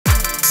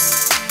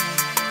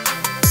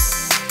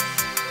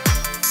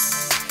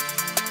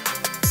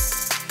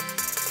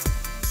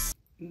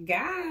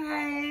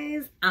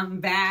Guys, I'm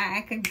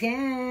back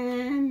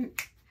again.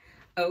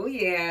 Oh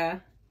yeah,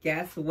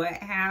 guess what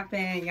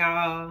happened,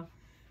 y'all?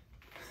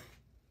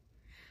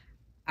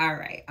 All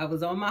right, I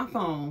was on my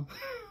phone.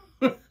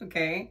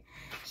 Okay,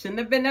 shouldn't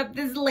have been up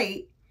this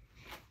late,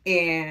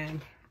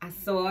 and I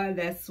saw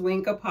that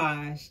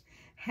SwankAPosh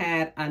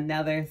had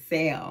another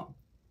sale,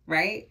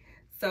 right?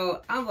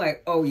 So I'm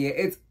like, oh yeah,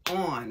 it's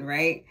on,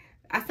 right?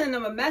 I sent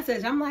them a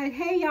message. I'm like,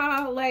 hey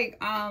y'all,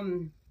 like,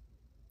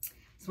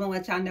 just want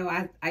to let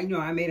y'all know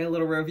I made a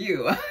little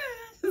review.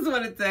 Just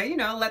wanted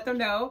to, let them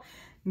know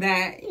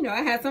that,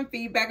 I had some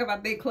feedback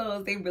about their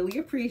clothes. They really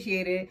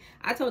appreciate it.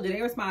 I told you,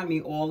 they respond to me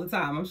all the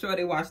time. I'm sure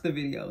they watch the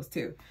videos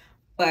too.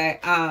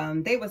 But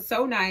they were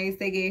so nice.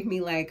 They gave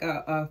me like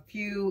a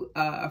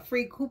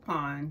free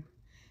coupon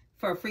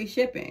for free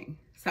shipping.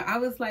 So I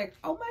was like,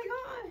 oh my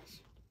gosh,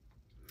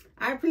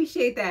 I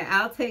appreciate that.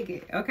 I'll take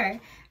it.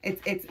 Okay.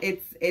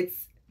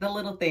 It's the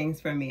little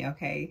things for me.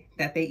 Okay.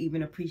 That they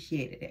even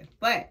appreciated it.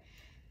 But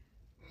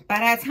by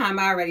that time,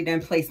 I already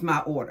done placed my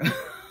order.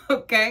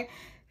 Okay.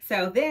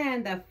 So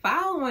then the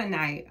following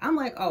night, I'm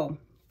like, oh,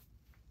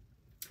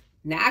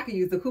 now I can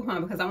use the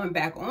coupon because I went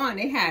back on.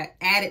 They had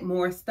added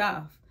more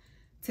stuff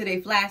to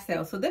their flash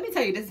sale. So let me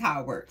tell you, this is how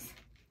it works.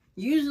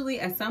 Usually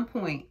at some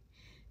point,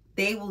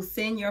 they will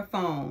send your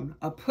phone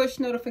a push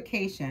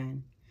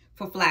notification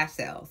for flash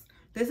sales.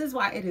 This is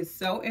why it is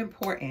so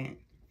important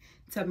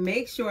to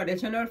make sure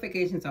that your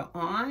notifications are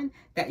on,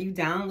 that you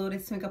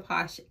downloaded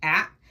SwankAPosh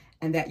app,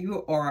 and that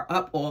you are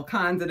up all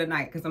kinds of the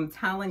night. Because I'm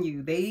telling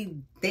you,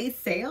 they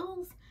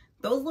sales,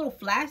 those little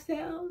flash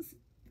sales,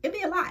 it'd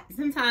be a lot.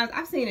 Sometimes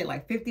I've seen it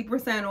like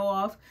 50%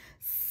 off,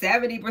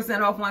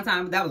 70% off one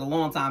time. But that was a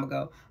long time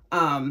ago.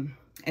 And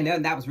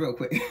then that was real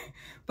quick.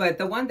 But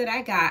the one that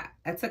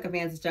I took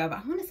advantage of,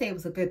 I want to say it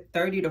was a good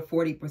 30 to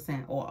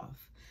 40%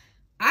 off.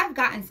 I've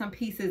gotten some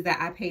pieces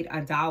that I paid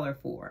 $1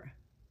 for.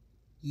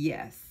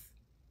 Yes,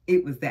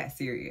 it was that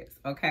serious,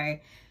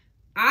 okay?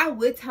 I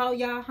would tell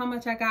y'all how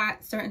much I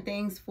got certain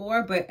things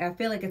for, but I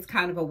feel like it's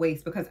kind of a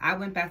waste because I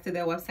went back to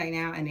their website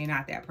now and they're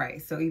not that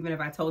price. So even if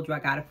I told you I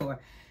got it for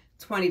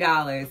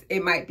 $20,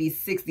 it might be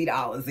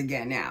 $60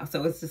 again now.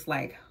 So it's just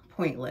like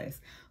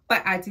pointless.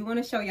 But I do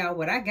want to show y'all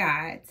what I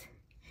got,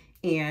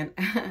 and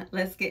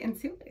let's get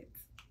into it.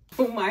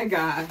 Oh my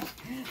gosh,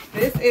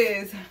 this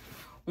is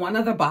one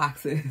of the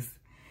boxes.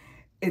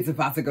 It's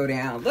about to go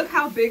down. Look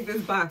how big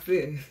this box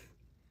is.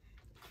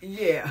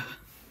 Yeah,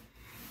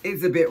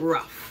 it's a bit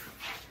rough.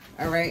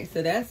 All right,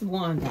 so that's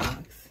one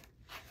box.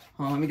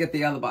 Hold on, let me get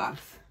the other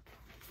box.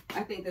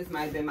 I think this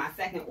might have been my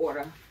second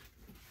order.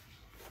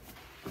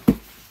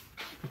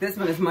 This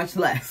one is much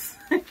less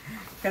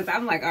because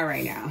I'm like, all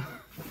right now,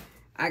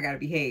 I gotta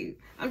behave.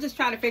 I'm just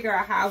trying to figure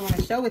out how I want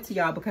to show it to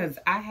y'all because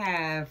I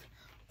have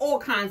all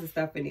kinds of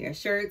stuff in there.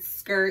 Shirts,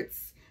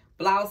 skirts,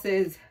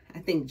 blouses, I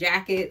think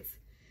jackets,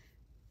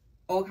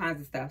 all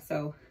kinds of stuff.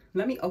 So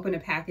let me open the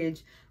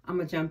package. I'm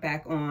gonna jump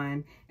back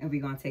on and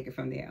we're gonna take it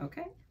from there,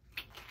 okay?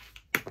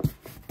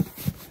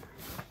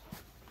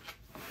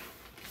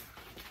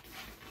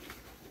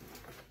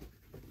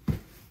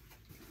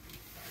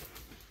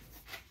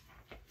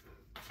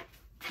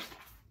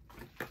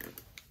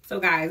 So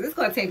guys, it's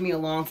gonna take me a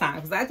long time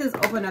because I just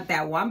opened up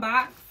that one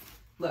box.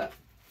 Look.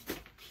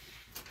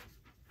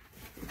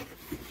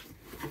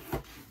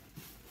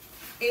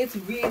 It's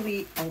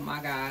really, oh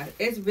my God,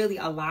 it's really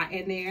a lot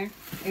in there.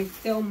 It's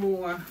still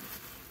more,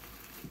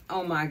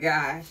 oh my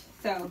gosh.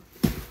 So,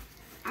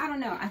 I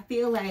don't know. I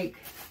feel like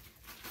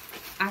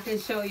I can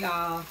show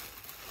y'all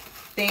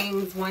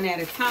things one at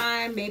a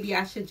time. Maybe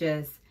I should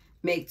just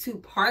make 2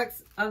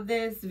 parts of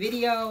this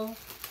video.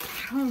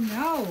 I don't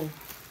know.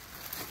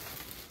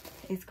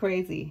 It's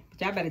crazy. But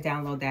y'all better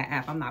download that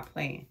app. I'm not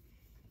playing.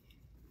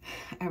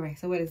 All right,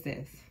 so what is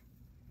this?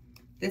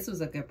 This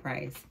was a good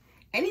price.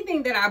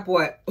 Anything that I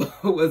bought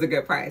was a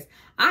good price.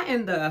 I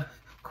am the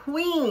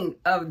queen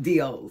of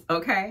deals,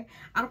 okay?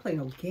 I don't play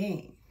no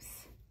games.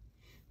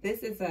 This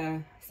is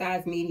a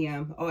size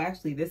medium. Oh,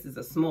 actually, this is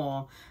a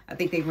small. I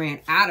think they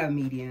ran out of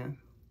medium.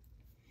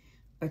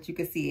 But you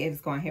can see it's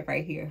going to hit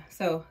right here.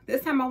 So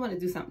this time I want to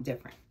do something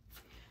different.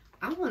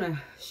 I want to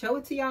show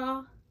it to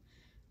y'all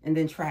and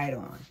then try it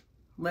on.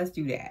 Let's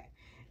do that.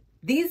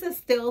 These are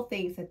still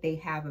things that they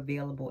have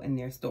available in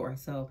their store.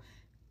 So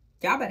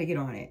y'all better get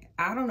on it.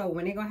 I don't know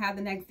when they're going to have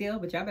the next deal,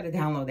 but y'all better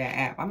download that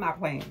app. I'm not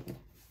playing.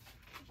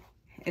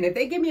 And if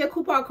they give me a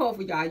coupon code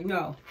for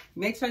y'all,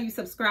 make sure you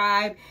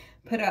subscribe,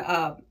 put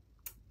a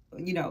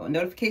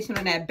notification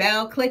on that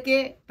bell, click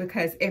it,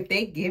 because if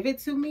they give it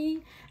to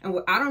me, and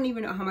I don't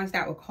even know how much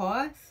that would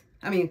cost.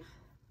 I mean,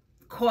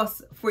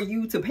 cost for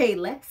you to pay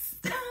less,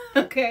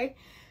 okay?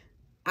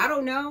 I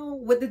don't know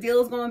what the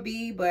deal is going to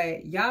be,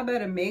 but y'all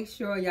better make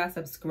sure y'all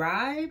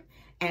subscribe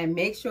and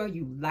make sure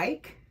you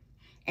like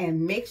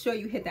and make sure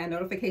you hit that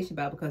notification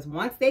bell, because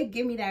once they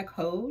give me that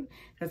code,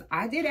 because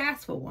I did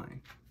ask for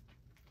one,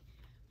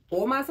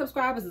 all my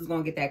subscribers is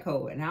going to get that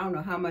code, and I don't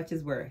know how much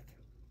it's worth.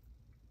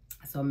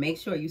 So make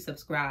sure you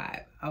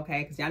subscribe,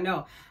 okay? Because y'all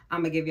know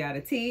I'm going to give y'all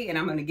the tea, and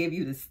I'm going to give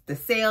you the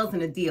sales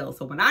and the deals.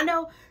 So when I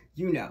know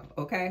you know,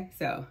 okay?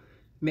 So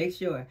make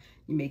sure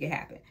you make it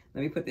happen.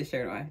 Let me put this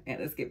shirt on and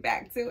let's get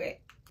back to it.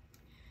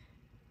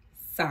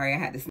 Sorry, I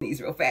had to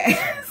sneeze real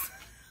fast.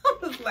 I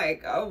was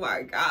like, oh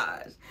my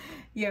gosh.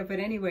 Yeah, but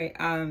anyway,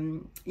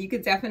 you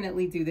could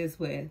definitely do this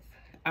with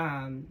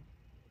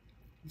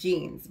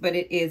jeans, but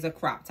it is a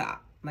crop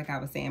top, like I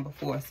was saying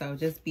before. So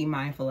just be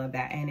mindful of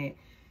that. And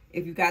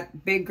if you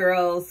got big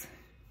girls,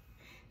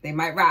 they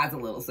might rise a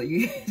little. So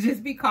you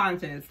just be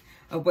conscious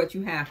of what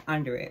you have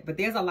under it. But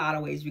there's a lot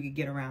of ways you could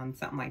get around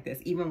something like this.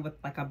 Even with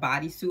like a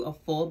bodysuit, a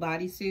full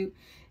bodysuit,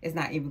 it's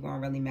not even going to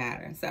really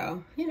matter.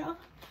 So, you know,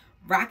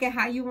 rock it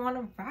how you want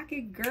to rock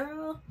it,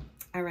 girl.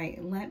 All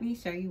right, let me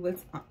show you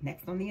what's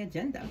next on the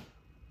agenda.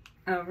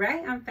 All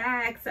right, I'm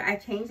back. So I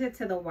changed it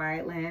to the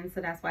wide lens,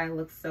 so that's why it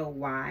looks so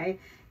wide.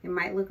 It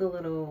might look a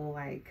little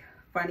like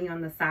funny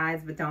on the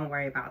sides, but don't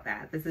worry about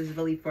that. This is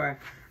really for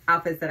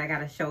outfits that I got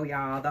to show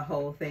y'all the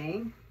whole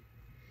thing.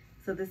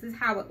 So this is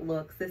how it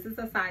looks. This is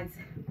a size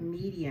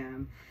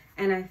medium,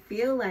 and I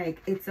feel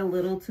like it's a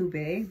little too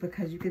big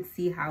because you can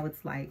see how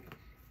it's like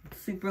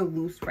super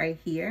loose right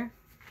here.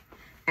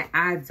 And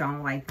I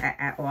don't like that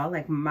at all.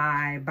 Like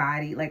my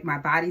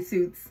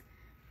bodysuits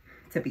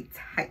to be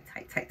tight,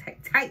 tight, tight, tight,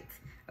 tight.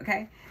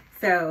 Okay?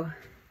 So,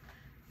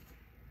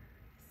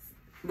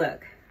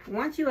 look,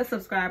 once you're a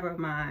subscriber of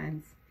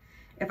mine,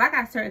 if I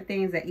got certain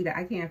things that either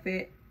I can't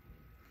fit,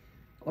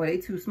 or they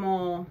too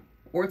small,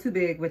 or too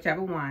big,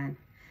 whichever one,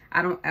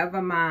 I don't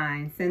ever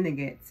mind sending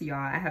it to y'all.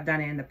 I have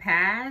done it in the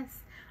past.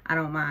 I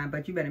don't mind,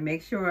 but you better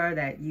make sure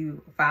that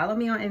you follow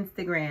me on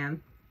Instagram,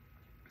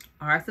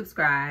 or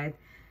subscribe,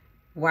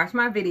 watch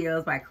my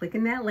videos by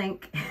clicking that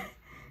link.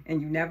 And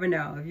you never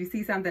know. If you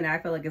see something that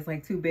I feel like it's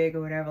like too big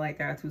or whatever, like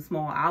that, or too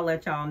small, I'll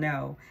let y'all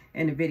know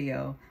in the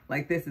video.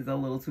 Like this is a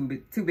little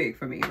too big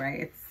for me,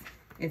 right?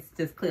 It's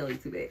just clearly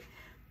too big.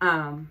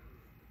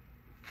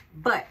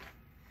 But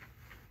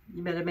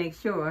you better make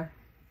sure,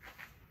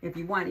 if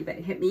you want, you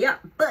better hit me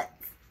up. But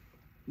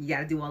you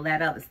got to do all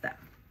that other stuff.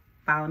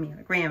 Follow me on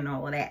the gram and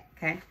all of that,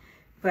 okay?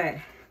 But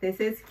this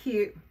is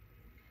cute.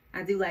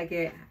 I do like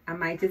it. I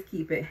might just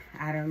keep it.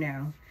 I don't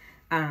know.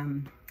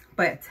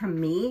 But to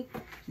me,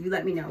 you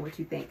let me know what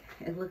you think.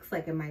 It looks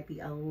like it might be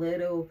a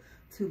little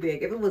too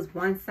big. If it was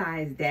one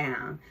size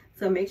down.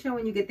 So make sure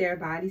when you get their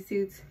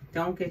bodysuits,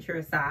 don't get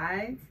your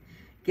size.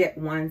 Get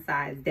one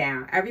size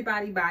down.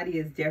 Everybody's body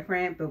is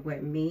different, but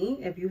with me,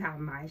 if you have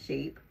my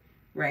shape,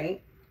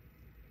 right,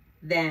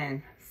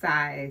 then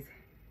size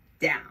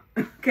down,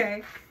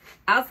 okay?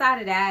 Outside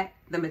of that,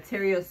 the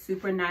material is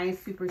super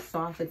nice, super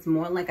soft. It's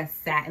more like a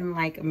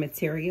satin-like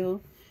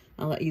material.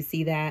 I'll let you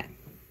see that.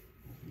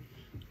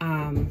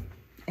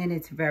 And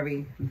it's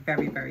very,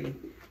 very, very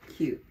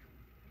cute.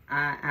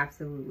 I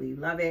absolutely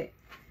love it.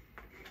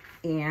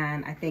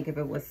 And I think if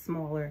it was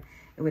smaller,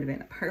 it would have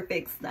been a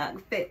perfect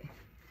snug fit.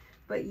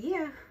 But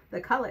yeah,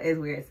 the color is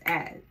where it's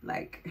at.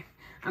 Like,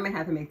 I'm gonna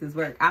have to make this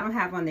work. I don't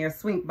have on their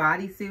Swank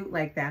bodysuit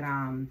like that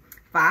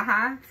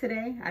Faja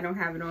today. I don't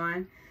have it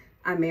on.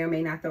 I may or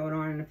may not throw it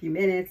on in a few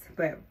minutes,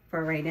 but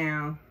for right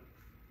now,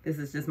 this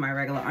is just my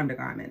regular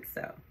undergarment.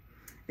 So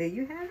there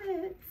you have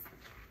it.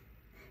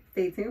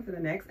 Stay tuned for the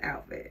next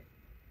outfit.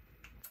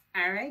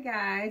 All right,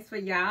 guys, for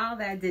y'all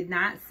that did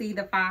not see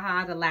the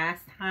Faja the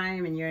last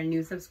time and you're a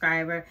new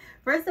subscriber,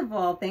 first of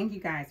all, thank you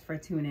guys for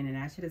tuning in.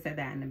 I should have said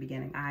that in the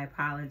beginning. I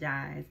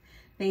apologize.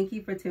 Thank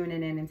you for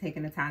tuning in and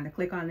taking the time to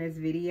click on this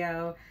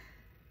video,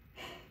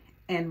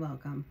 and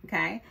welcome,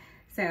 okay?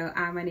 So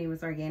my name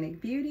is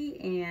Organic Beauty,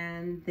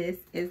 and this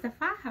is the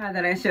Faja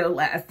that I showed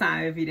last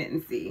time if you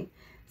didn't see.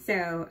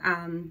 So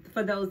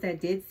for those that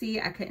did see,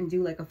 I couldn't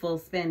do like a full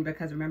spin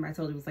because remember I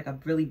told you it was like a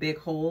really big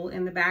hole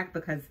in the back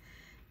because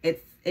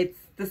it's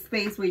the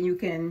space where you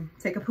can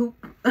take a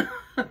poop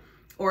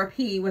or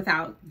pee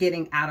without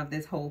getting out of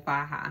this whole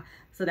Faja.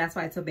 So that's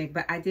why it's so big.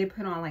 But I did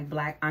put on like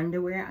black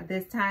underwear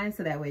this time,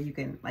 so that way you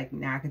can, like,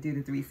 now I can do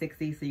the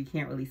 360 so you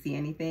can't really see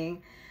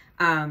anything.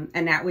 And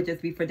that would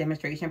just be for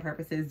demonstration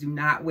purposes. Do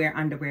not wear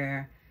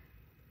underwear.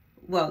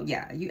 Well,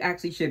 yeah, you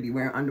actually should be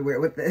wearing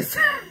underwear with this.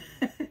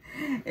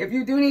 If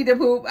you do need to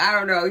poop, I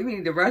don't know, you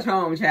need to rush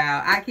home,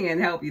 child. I can't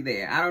help you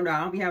there. I don't know.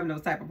 I don't be having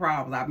those type of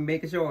problems. I'll be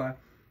making sure.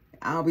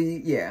 I'll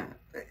be, yeah,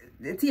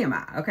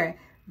 TMI, okay?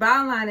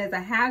 Bottom line is I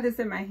have this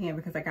in my hand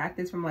because I got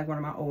this from like one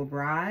of my old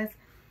bras.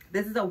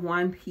 This is a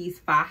one-piece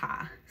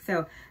Faja.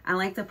 So I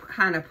like to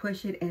kind of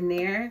push it in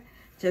there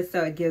just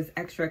so it gives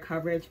extra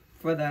coverage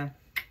for the,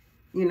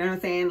 you know what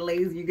I'm saying,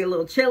 ladies, you get a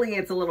little chilly,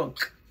 it's a little,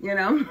 you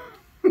know?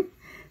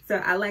 So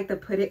I like to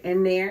put it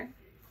in there,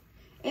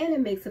 and it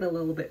makes it a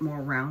little bit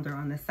more rounder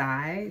on the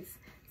sides.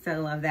 So I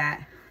love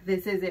that.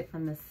 This is it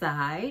from the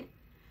side.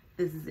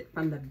 This is it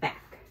from the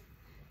back.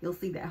 You'll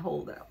see that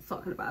hole that I was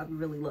talking about if you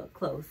really look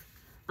close.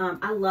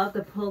 I love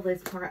to pull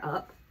this part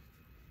up.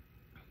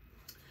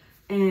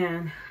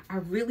 And I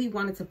really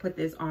wanted to put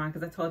this on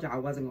because I told you I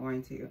wasn't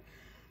going to.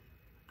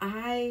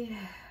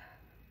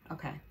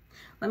 Okay,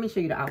 let me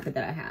show you the outfit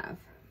that I have.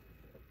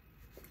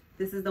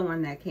 This is the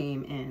one that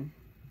came in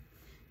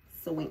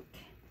Swank.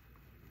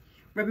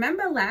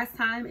 Remember last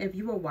time, if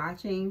you were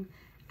watching,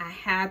 I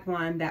had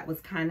one that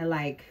was kind of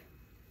like,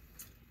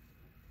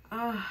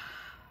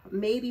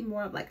 maybe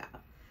more of like a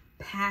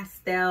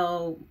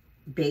pastel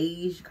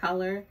beige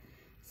color.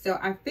 So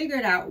I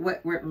figured out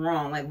what went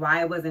wrong, like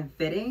why it wasn't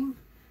fitting.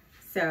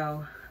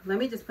 So let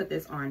me just put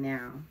this on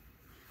now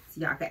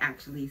so y'all can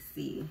actually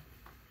see.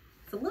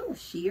 It's a little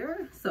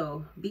sheer,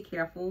 so be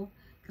careful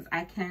because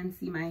I can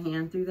see my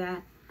hand through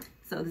that.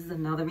 So this is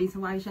another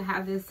reason why you should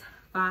have this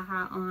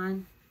Faja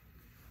on.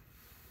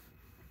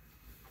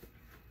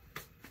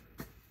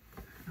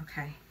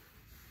 Okay.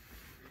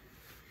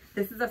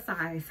 This is a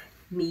size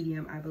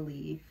medium, I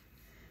believe.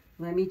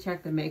 Let me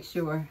check to make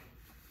sure.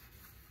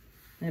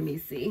 Let me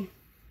see.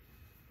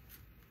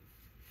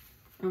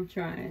 I'm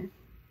trying.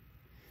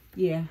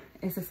 Yeah,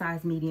 it's a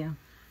size medium.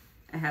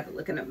 I have to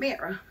look in the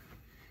mirror.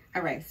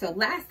 All right, so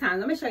last time,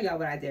 let me show y'all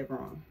what I did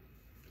wrong.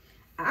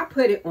 I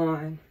put it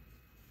on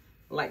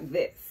like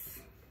this.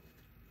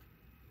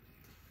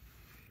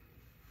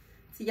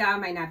 So y'all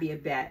might not be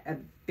a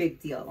big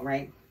deal,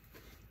 right?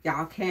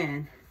 Y'all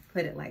can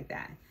put it like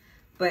that.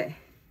 But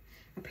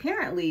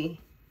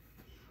apparently,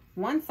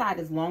 one side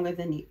is longer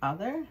than the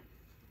other.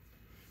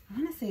 I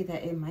want to say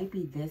that it might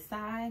be this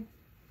side.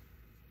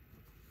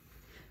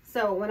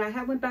 So when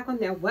I went back on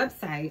their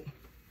website,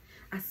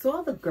 I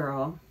saw the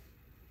girl.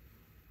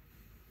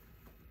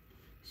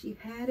 She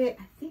had it,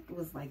 I think it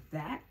was like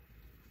that.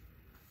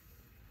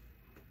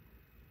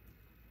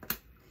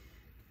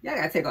 Y'all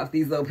gotta take off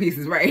these little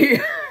pieces right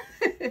here.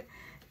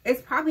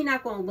 It's probably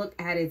not gonna look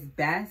at its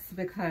best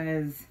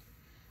because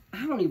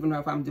I don't even know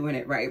if I'm doing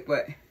it right,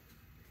 but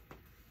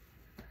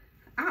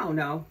I don't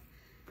know.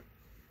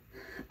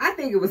 I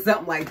think it was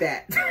something like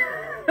that.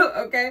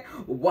 Okay,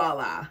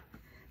 voila.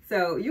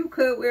 So you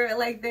could wear it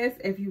like this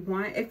if you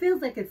want. It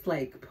feels like it's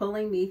like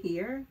pulling me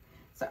here,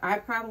 so I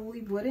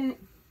probably wouldn't.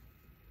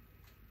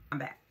 I'm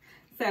back.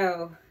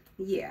 So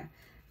yeah,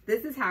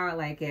 this is how I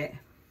like it.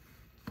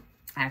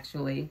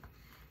 Actually,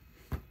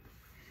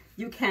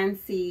 you can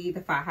see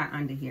the Faja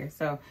under here,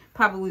 so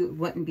probably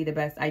wouldn't be the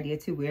best idea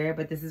to wear,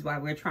 but this is why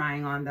we're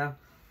trying on the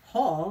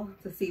haul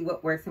to see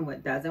what works and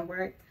what doesn't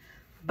work.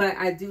 But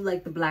I do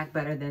like the black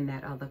better than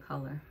that other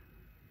color.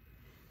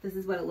 This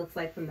is what it looks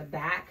like from the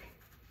back.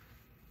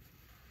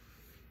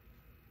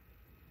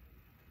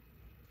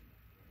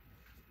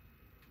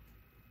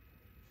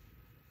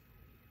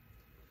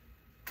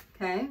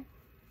 Okay,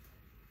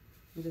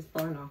 I'm just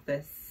blowing off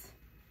this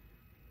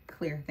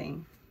clear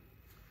thing.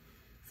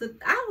 So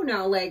I don't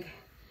know, like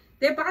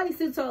their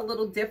bodysuits are a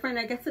little different.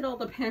 I guess it all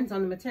depends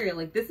on the material.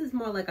 Like this is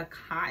more like a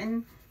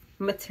cotton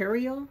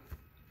material,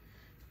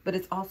 but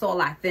it's also a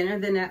lot thinner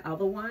than that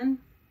other one.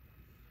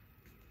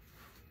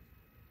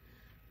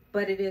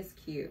 But it is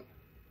cute.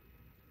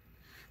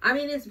 I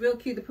mean, it's real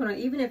cute to put on,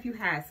 even if you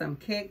had some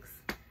kicks,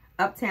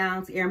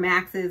 Uptowns, Air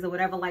Maxes, or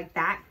whatever like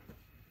that,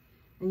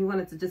 and you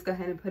wanted to just go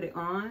ahead and put it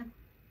on,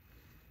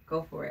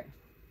 go for it.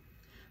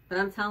 But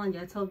I'm telling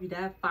you, I told you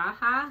that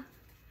Faja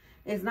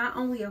is not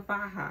only a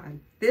Faja.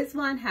 This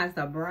one has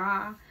the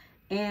bra,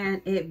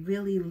 and it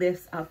really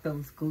lifts up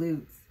those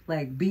glutes,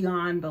 like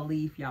beyond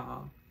belief,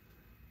 y'all.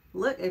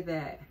 Look at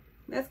that.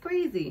 That's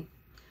crazy.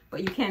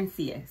 But you can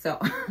see it, so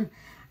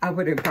I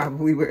wouldn't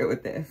probably wear it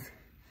with this.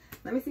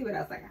 Let me see what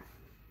else I got.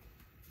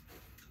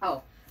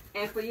 Oh,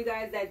 and for you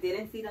guys that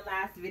didn't see the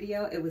last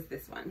video, it was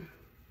this one.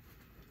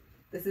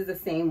 This is the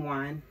same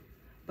one,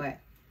 but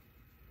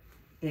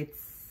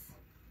it's,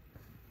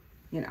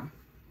 you know,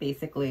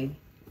 basically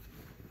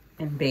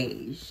in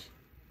beige.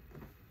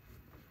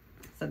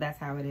 So that's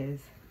how it is.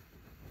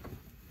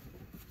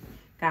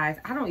 Guys,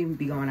 I don't even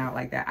be going out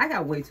like that. I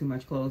got way too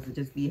much clothes to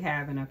just be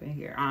having up in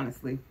here,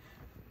 honestly,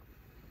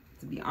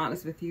 to be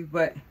honest with you.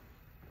 But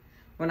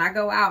when I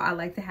go out, I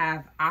like to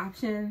have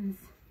options.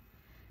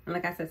 And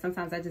like I said,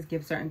 sometimes I just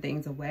give certain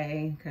things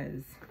away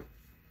because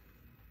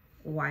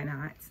why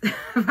not?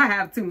 If I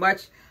have too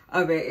much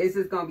of it, it's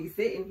just going to be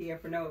sitting here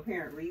for no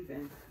apparent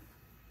reason.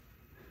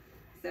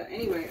 So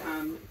anyway,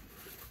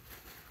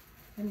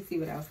 let me see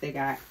what else they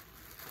got.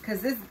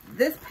 Because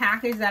this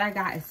package that I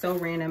got is so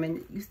random,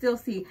 and you still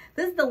see,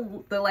 this is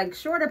the like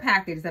shorter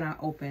package that I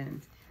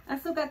opened. I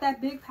still got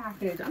that big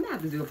package. I'm going to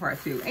have to do a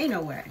part 2. Ain't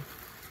no way.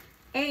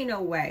 Ain't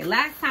no way.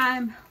 Last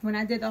time when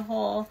I did the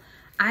haul,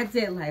 I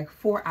did like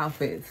 4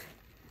 outfits.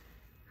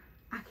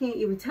 I can't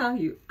even tell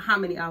you how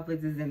many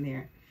outfits is in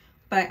there.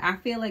 But I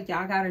feel like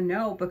y'all got to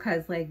know,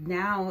 because like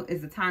now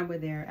is the time where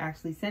they're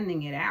actually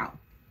sending it out.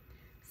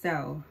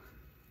 So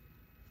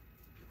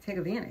take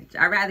advantage.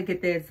 I'd rather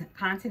get this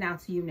content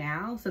out to you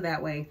now, so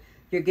that way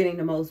you're getting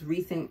the most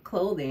recent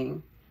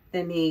clothing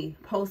than me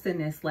posting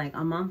this like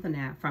a month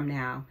from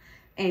now.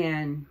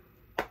 And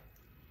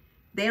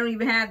they don't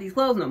even have these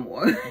clothes no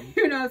more.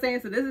 You know what I'm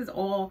saying? So this is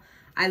all,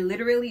 I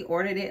literally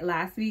ordered it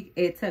last week.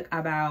 It took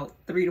about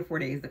 3 to 4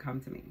 days to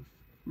come to me.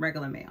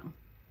 Regular mail.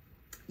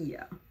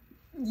 Yeah.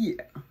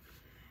 Yeah.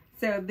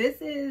 So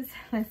this is,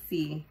 let's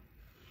see.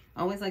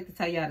 I always like to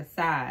tell y'all the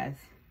size.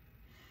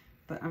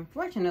 But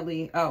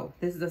unfortunately, oh,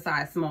 this is a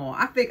size small.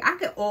 I think I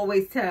could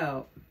always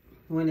tell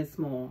when it's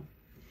small.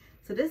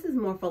 So this is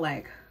more for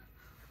like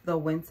the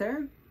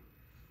winter.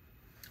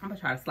 I'm gonna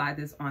try to slide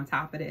this on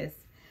top of this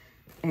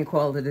and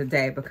call it a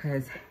day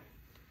because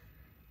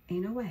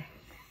ain't no way.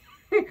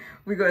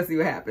 We're gonna see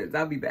what happens.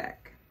 I'll be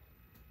back.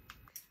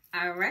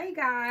 All right,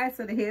 guys,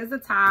 so here's the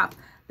top.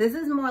 This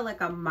is more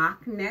like a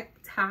mock neck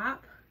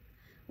top.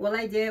 What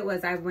I did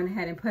was I went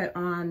ahead and put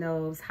on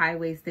those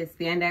high-waisted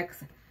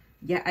spandex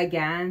yet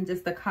again,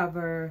 just to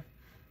cover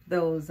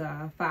those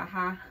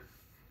Faja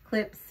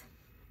clips.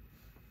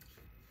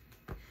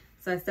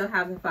 So I still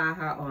have the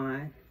Faja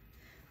on.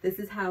 This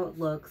is how it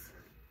looks.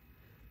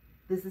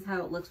 This is how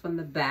it looks from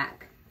the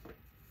back.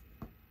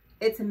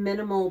 It's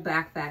minimal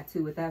back fat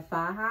too with that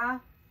Faja.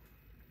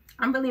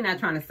 I'm really not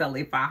trying to sell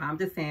a Faja. I'm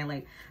just saying,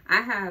 like,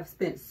 I have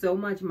spent so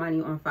much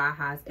money on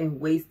Fajas and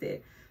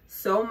wasted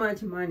so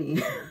much money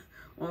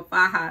on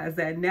Fajas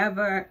that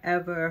never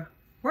ever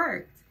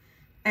worked.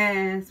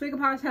 And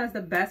SwankAPosh has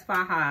the best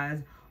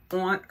Fajas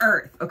on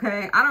earth,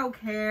 okay? I don't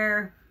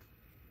care.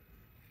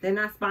 They're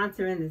not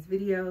sponsoring this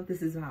video.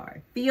 This is how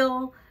I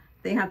feel.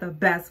 They have the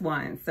best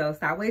ones. So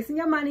stop wasting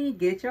your money.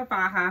 Get your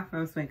Faja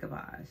from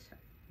SwankAPosh.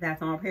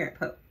 That's on Parent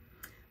Poke.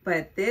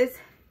 But this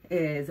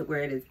is where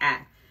it is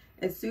at.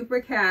 It's super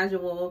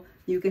casual.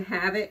 You can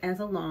have it as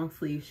a long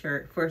sleeve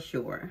shirt for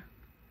sure,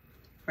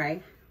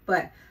 right?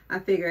 But I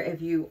figure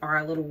if you are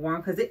a little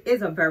warm, because it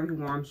is a very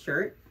warm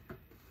shirt,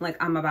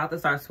 like I'm about to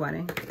start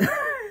sweating.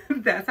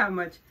 That's how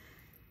much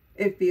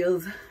it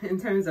feels in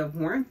terms of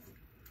warmth.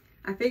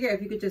 I figure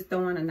if you could just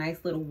throw on a nice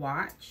little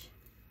watch,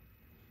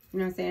 you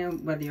know what I'm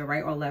saying? Whether you're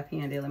right or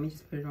left-handed. Let me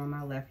just put it on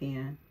my left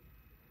hand.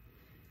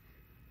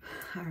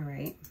 All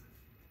right.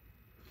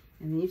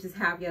 And then you just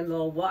have your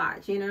little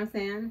watch, you know what I'm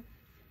saying?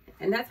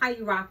 And that's how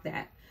you rock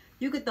that.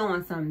 You could throw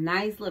on some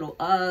nice little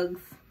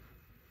Uggs,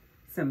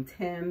 some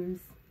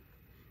Timbs,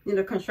 you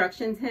know,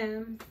 construction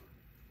Timbs.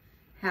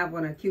 Have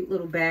on a cute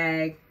little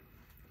bag,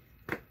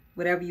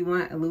 whatever you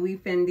want, a Louis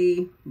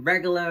Fendi,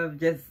 regular,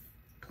 just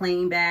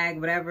plain bag,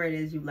 whatever it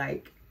is you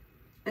like.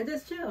 And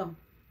just chill.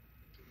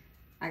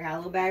 I got a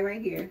little bag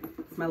right here.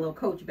 It's my little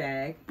Coach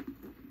bag.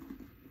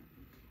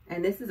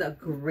 And this is a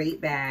great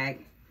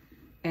bag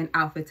and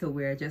outfit to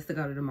wear just to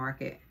go to the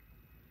market.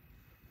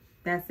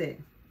 That's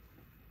it.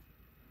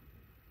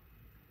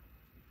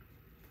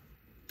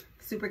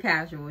 Super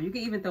casual. You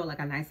can even throw like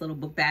a nice little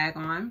book bag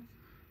on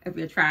if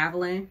you're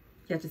traveling.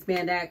 You got your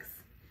spandex.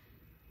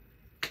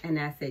 And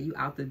that's it. You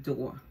out the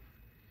door.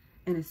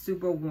 And it's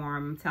super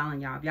warm. I'm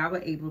telling y'all. If y'all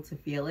were able to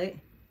feel it.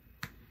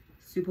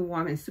 Super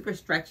warm and super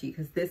stretchy.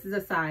 Because this is a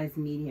size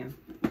medium.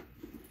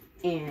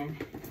 And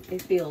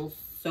it feels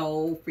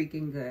so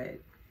freaking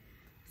good.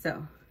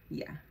 So,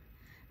 yeah.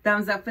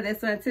 Thumbs up for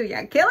this one too.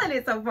 Y'all killing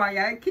it so far.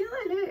 Y'all killing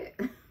it.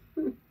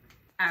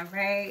 All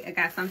right. I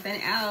got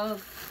something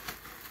else.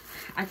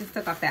 I just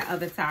took off that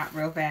other top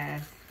real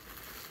fast.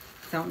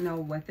 Don't know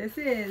what this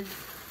is.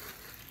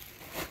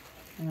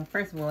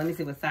 First of all, let me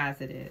see what size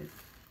it is.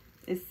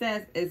 It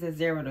says it's a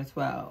 0 to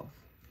 12.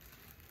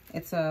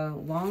 It's a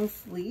long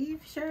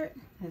sleeve shirt.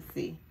 Let's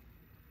see.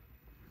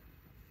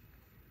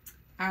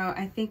 Oh,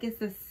 I think it's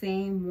the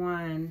same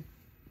one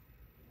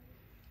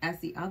as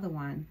the other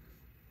one.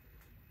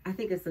 I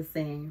think it's the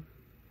same.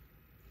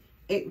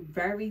 It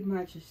very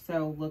much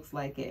so looks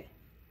like it.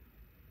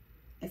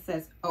 It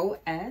says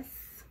OS.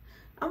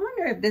 I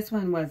wonder if this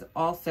one was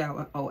also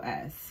an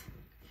OS.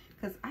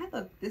 Because I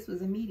thought this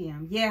was a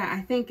medium. Yeah,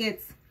 I think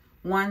it's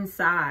one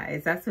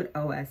size. That's what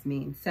OS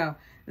means. So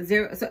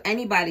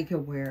anybody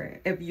could wear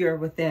it if you're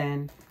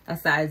within a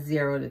size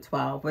 0 to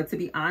 12. But to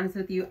be honest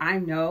with you, I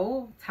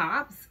know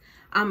tops,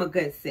 I'm a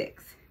good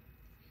 6.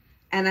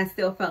 And I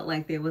still felt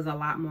like there was a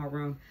lot more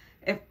room.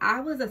 If I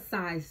was a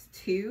size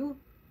 2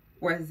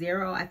 or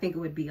 0, I think it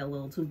would be a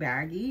little too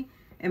baggy,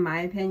 in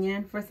my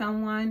opinion, for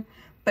someone.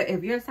 But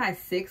if you're a size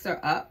 6 or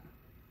up,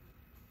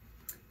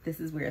 this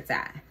is where it's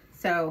at.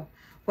 So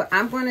what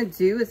I'm going to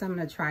do is I'm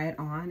going to try it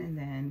on and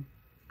then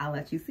I'll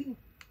let you see.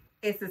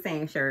 It's the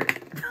same shirt.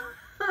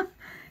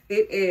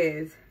 It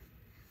is.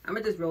 I'm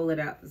going to just roll it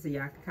up so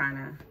y'all can kind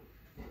of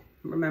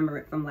remember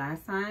it from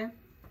last time.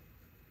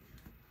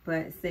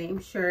 But same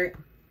shirt,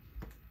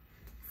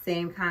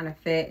 same kind of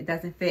fit. It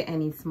doesn't fit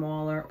any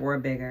smaller or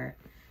bigger.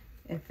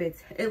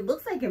 It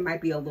looks like it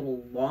might be a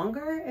little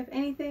longer, if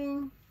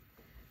anything,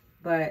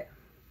 but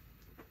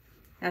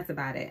that's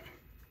about it.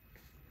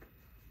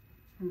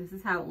 And this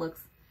is how it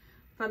looks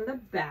from the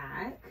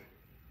back.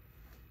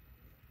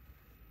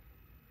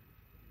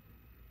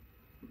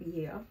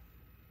 Yeah.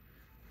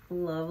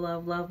 Love,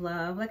 love, love,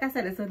 love. Like I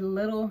said, it's a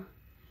little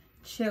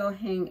chill,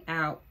 hang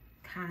out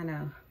kind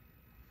of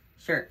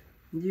shirt.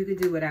 You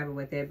could do whatever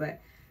with it,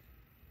 but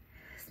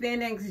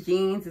spandex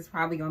jeans is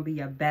probably going to be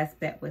your best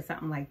bet with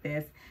something like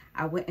this.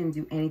 I wouldn't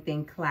do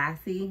anything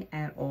classy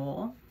at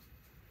all.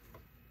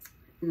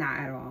 Not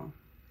at all.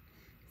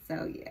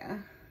 So, yeah.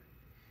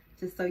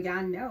 Just so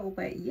y'all know.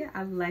 But, yeah,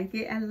 I like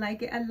it. I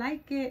like it. I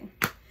like it.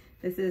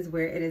 This is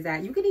where it is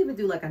at. You could even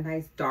do, like, a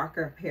nice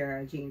darker pair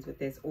of jeans with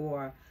this.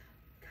 Or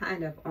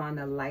kind of on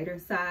the lighter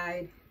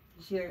side.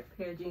 Pair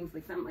of jeans,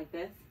 like something like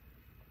this.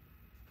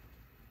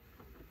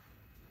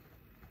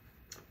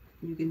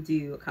 You can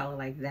do a color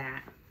like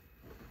that.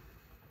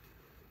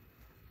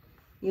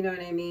 You know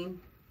what I mean?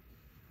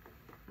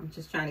 I'm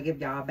just trying to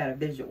give y'all a better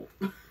visual.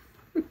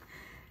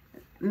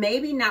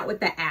 Maybe not with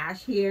the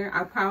ash here.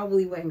 I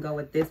probably wouldn't go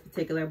with this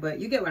particular, but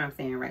you get what I'm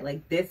saying, right?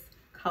 Like this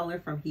color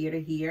from here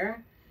to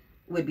here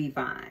would be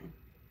fine.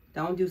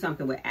 Don't do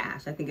something with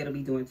ash. I think it'll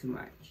be doing too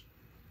much.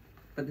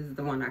 But this is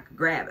the one I could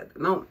grab at the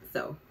moment.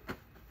 So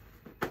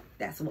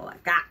that's all I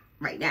got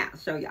right now.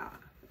 Show y'all.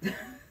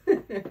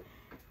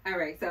 All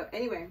right. So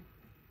anyway,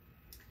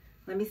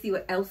 let me see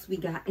what else we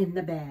got in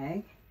the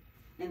bag,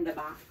 in the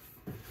box.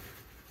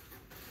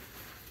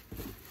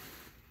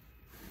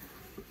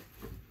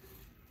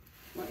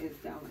 What is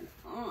going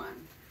on?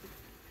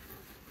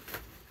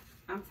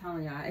 I'm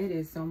telling y'all, it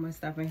is so much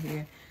stuff in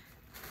here.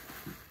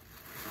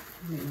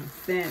 It makes no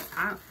sense.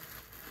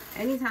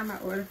 Anytime I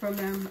order from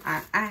them,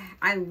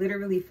 I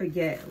literally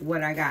forget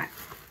what I got.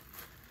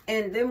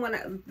 And then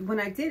when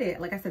I did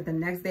it, like I said, the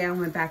next day I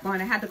went back on.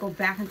 I had to go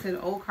back into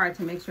the old cart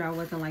to make sure I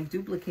wasn't like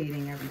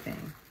duplicating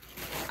everything.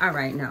 All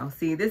right, no.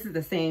 See, this is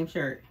the same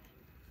shirt.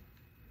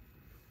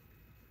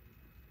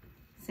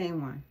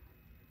 Same one.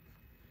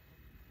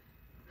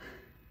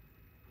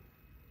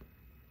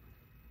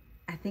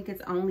 I think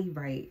it's only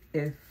right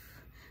if...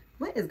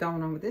 What is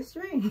going on with this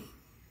string?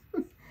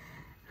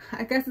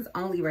 I guess it's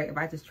only right if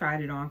I just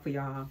tried it on for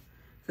y'all,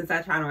 since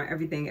I tried on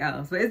everything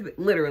else. But it's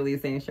literally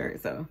the same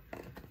shirt, so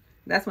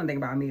that's one thing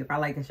about me. If I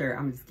like a shirt,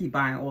 I'm just keep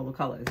buying all the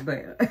colors.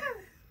 But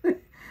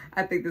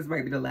I think this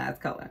might be the last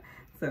color,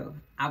 so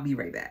I'll be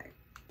right back.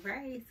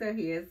 Right, so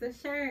here's the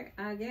shirt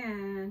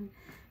again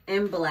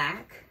in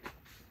black.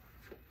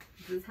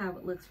 This is how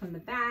it looks from the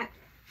back.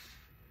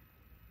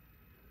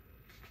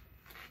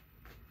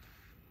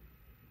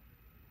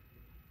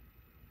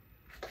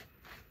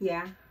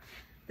 Yeah,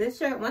 this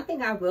shirt, one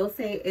thing I will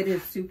say, it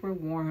is super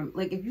warm.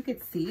 Like if you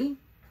could see,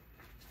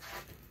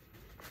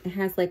 it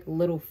has like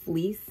little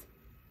fleece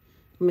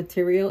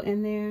material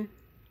in there.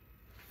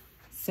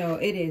 So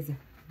it is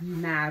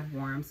mad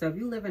warm. So if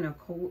you live in a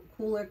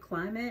cooler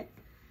climate,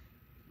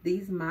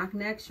 these mock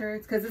neck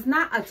shirts, because it's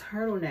not a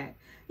turtleneck.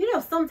 You know,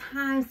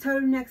 sometimes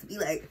turtlenecks be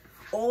like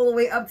all the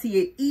way up to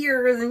your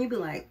ears and you'd be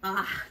like,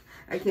 ah,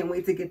 I can't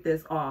wait to get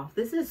this off.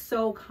 This is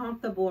so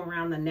comfortable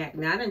around the neck.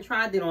 Now, I done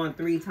tried it on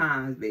 3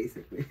 times,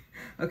 basically.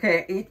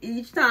 Okay,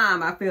 each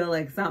time I feel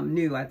like something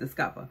new I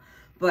discover.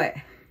 But,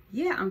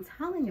 yeah, I'm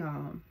telling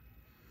y'all,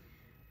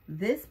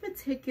 this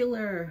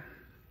particular,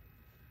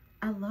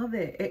 I love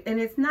it. And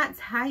it's not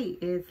tight.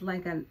 It's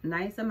like a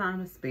nice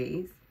amount of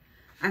space.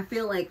 I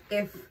feel like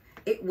if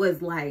it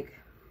was like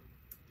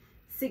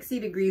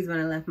 60 degrees when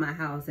I left my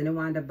house and it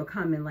wound up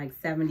becoming like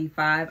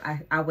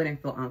 75, I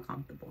wouldn't feel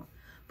uncomfortable.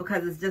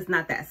 Because it's just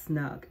not that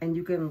snug. And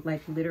you can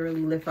like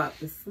literally lift up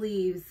the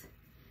sleeves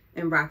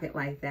and rock it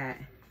like that.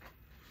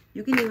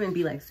 You can even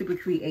be like super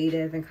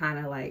creative and kind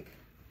of like,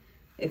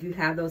 if you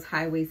have those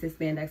high-waisted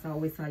spandex, I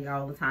always tell you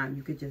all the time,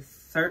 you could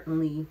just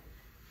certainly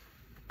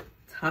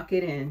tuck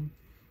it in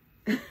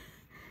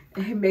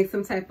and make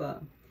some type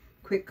of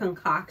quick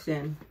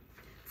concoction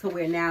to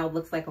where now it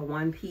looks like a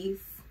one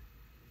piece.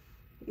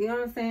 You know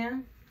what I'm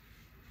saying?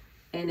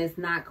 And it's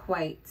not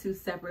quite 2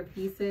 separate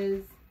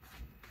pieces.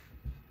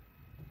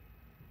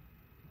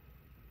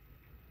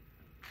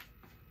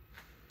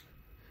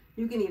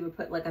 You can even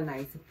put like a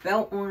nice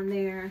belt on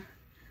there.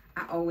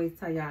 I always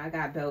tell y'all I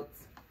got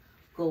belts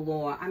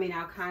galore. I mean,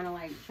 I'll kind of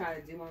like try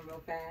to do one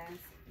real fast,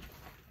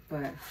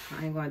 but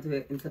I ain't going to do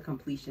it into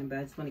completion, but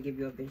I just want to give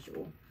you a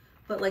visual.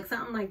 But like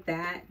something like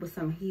that with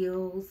some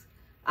heels.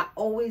 I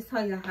always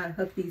tell you how to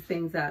hook these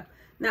things up.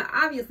 Now,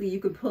 obviously, you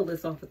could pull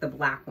this off with the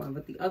black one,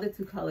 but the other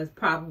 2 colors,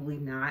 probably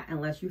not,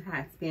 unless you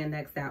had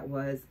spandex that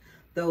was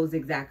those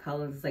exact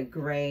colors, like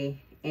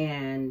gray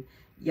and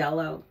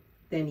yellow,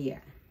 then yeah.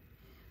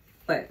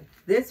 But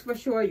this for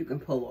sure you can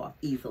pull off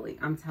easily.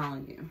 I'm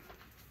telling you.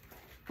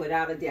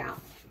 Without a doubt.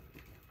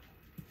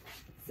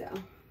 So,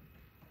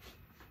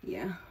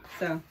 yeah.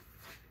 So,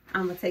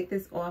 I'm going to take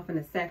this off in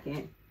a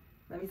second.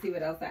 Let me see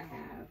what else I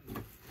have.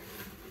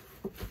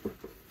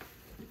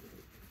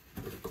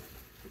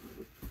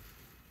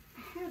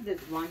 I have this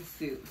one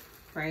suit,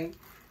 right?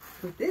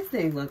 But this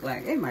thing look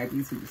like it might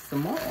be too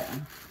small.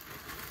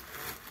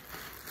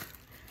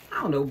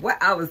 I don't know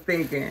what I was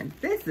thinking.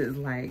 This is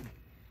like...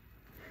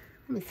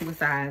 Let me see what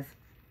size.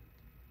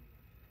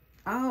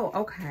 Oh,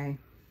 okay.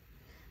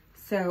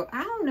 So,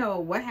 I don't know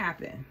what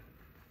happened.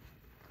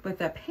 But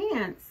the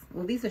pants,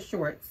 well, these are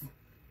shorts,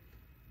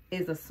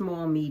 is a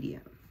small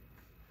medium.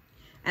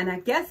 And I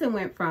guess it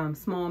went from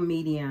small,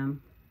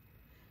 medium,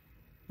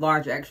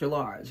 large, extra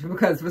large.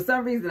 Because for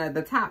some reason at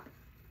the top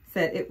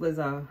said it was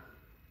a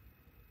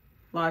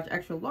large,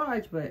 extra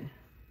large. But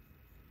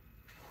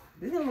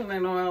this doesn't look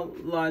like no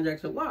large,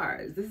 extra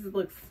large. This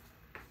looks...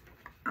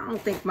 I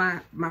don't think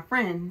my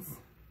friends,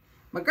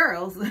 my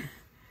girls,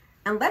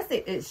 unless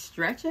it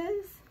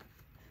stretches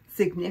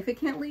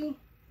significantly,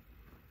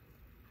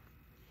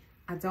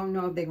 I don't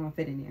know if they're going to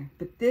fit in there.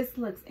 But this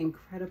looks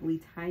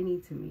incredibly tiny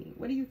to me.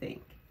 What do you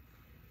think?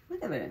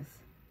 Look at this.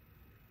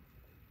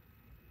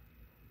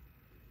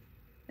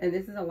 And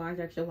this is a large,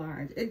 extra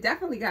large. It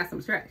definitely got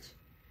some stretch.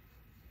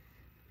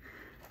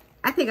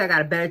 I think I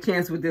got a better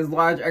chance with this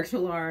large, extra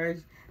large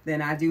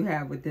than I do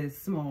have with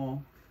this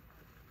small,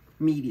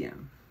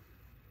 medium.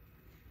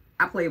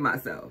 I play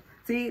myself.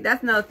 See,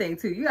 that's another thing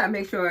too. You gotta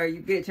make sure you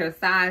get your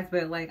size,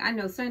 but like, I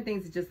know certain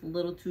things are just a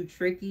little too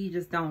tricky. You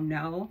just don't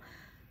know.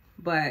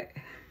 But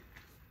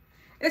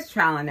it's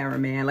trial and error,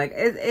 man. Like,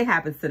 it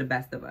happens to the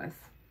best of us.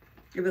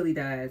 It really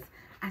does.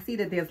 I see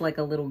that there's like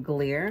a little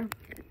glare.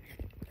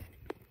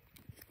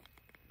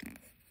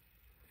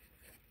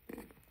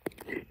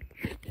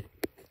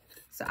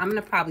 So I'm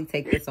gonna probably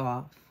take this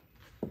off.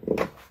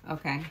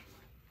 Okay.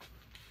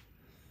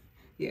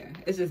 Yeah,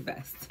 it's just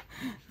best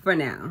for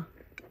now,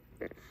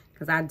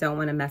 because I don't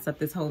want to mess up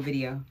this whole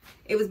video.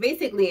 It was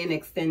basically an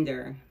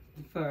extender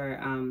for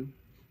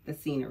the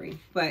scenery.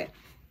 But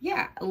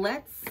yeah,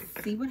 let's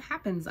see what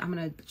happens. I'm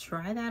gonna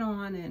try that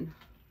on, and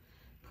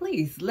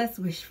please, let's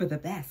wish for the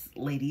best,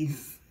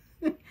 ladies.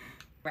 Right,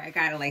 I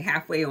got it like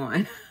halfway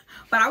on.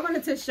 But I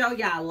wanted to show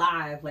y'all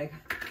live, like,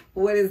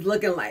 what it's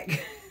looking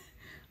like.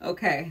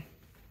 Okay.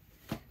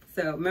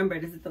 So remember,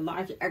 this is the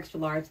large, extra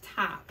large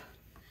top.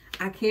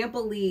 I can't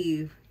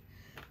believe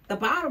the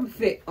bottom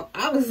fit.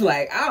 I was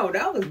like, oh,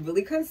 that was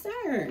really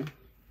concerned.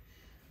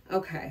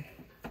 Okay.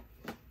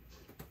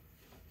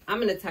 I'm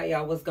going to tell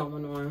y'all what's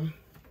going on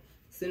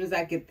as soon as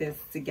I get this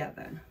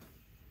together.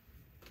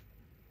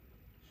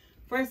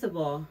 First of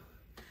all,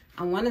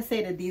 I want to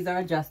say that these are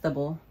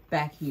adjustable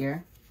back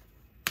here.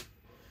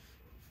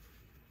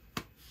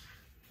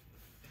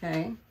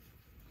 Okay.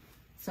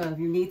 So if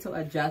you need to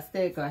adjust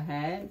it, go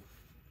ahead.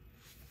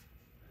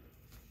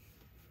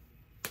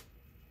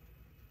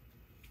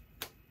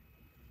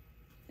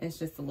 It's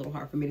just a little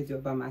hard for me to do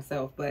it by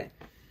myself, but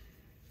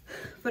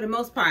for the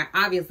most part,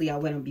 obviously I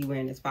wouldn't be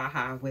wearing this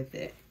Faja with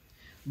it.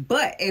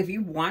 But if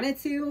you wanted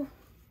to,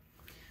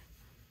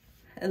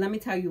 and let me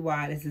tell you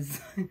why this is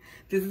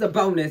this is a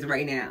bonus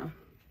right now.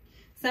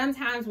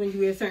 Sometimes when you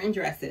wear certain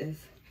dresses,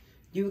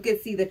 you can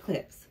see the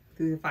clips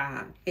through the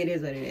Faja. It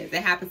is what it is.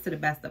 It happens to the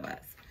best of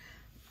us.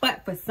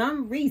 But for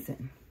some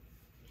reason,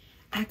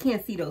 I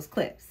can't see those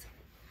clips.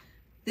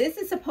 This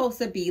is supposed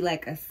to be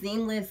like a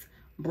seamless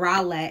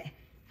bralette.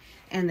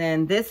 And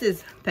then this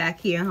is back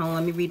here. Hold on,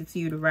 let me read it to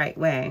you the right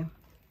way.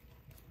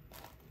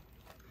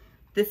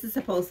 This is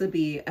supposed to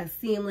be a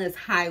seamless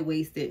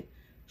high-waisted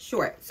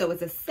short. So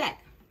it's a set.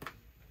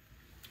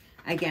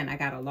 Again, I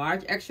got a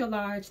large, extra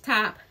large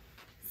top,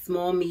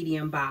 small,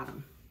 medium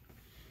bottom.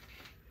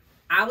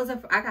 I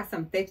got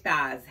some thick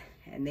thighs,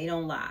 and they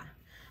don't lie.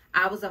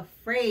 I was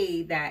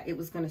afraid that it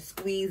was going to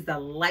squeeze the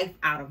life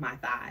out of my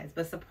thighs.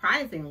 But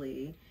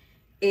surprisingly,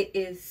 it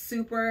is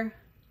super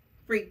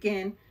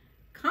freaking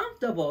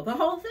comfortable, the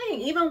whole thing,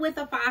 even with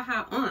the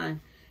Faja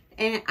on.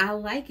 And I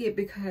like it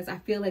because I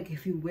feel like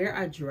if you wear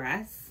a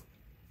dress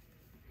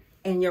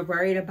and you're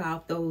worried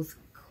about those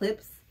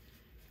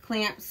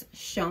clamps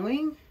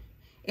showing,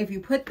 if you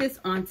put this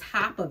on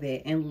top of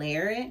it and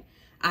layer it,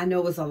 I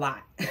know it's a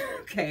lot.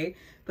 Okay,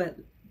 but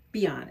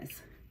be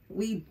honest,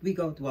 we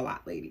go through a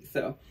lot, ladies,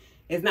 so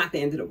it's not the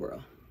end of the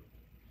world.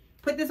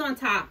 Put this on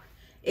top,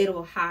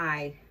 it'll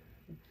hide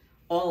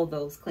all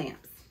those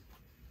clamps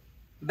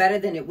better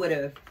than it would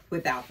have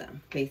without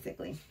them,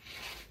 basically.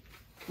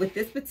 With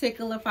this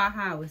particular Faja,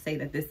 I would say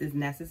that this is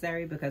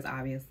necessary because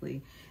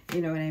obviously,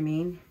 you know what I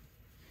mean?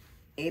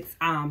 It's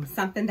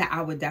something that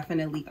I would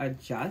definitely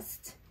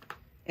adjust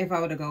if I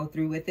were to go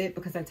through with it,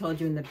 because I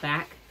told you in the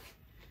back,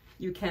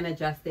 you can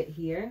adjust it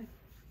here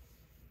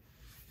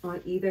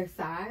on either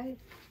side.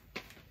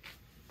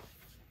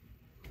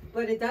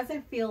 But it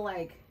doesn't feel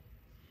like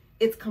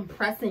it's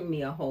compressing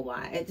me a whole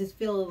lot. It just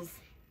feels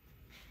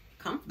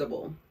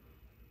comfortable.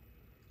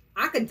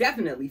 I could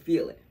definitely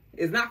feel it.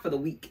 It's not for the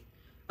weak,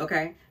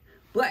 okay?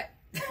 But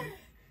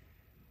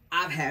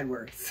I've had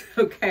worse,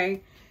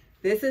 okay?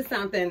 This is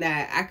something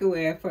that I could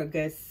wear for a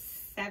good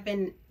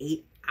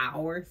 7-8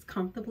 hours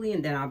comfortably,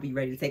 and then I'll be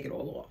ready to take it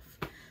all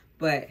off.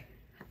 But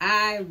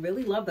I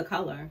really love the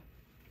color.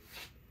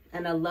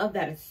 And I love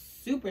that it's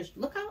super,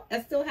 look how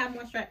I still have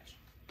more stretch.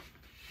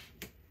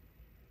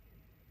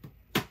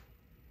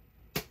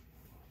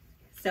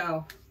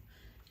 So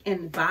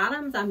in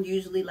bottoms, I'm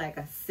usually like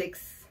a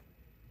 6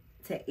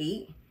 to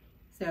 8.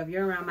 So if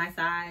you're around my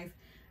size,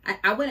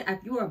 I wouldn't, if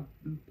you were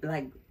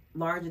like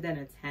larger than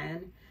a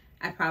 10,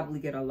 I'd probably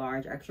get a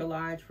large, extra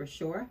large for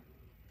sure.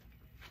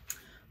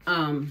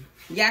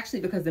 Yeah,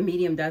 actually, because the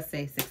medium does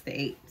say 6 to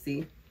 8,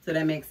 see? So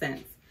that makes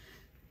sense.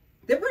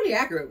 They're pretty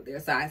accurate with their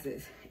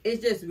sizes.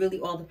 It just really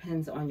all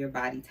depends on your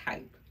body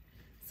type.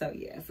 So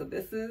yeah, so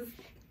this is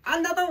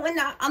another one,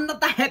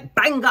 another head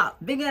banger.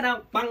 Big it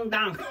up, bang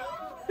down.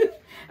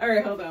 All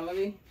right, hold on, let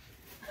me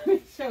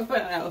show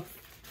what else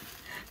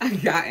I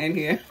got in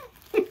here.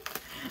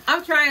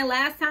 I'm trying.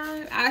 Last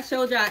time I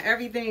showed y'all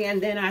everything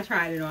and then I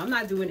tried it on. I'm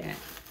not doing that.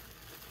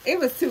 It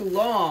was too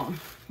long.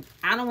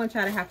 I don't want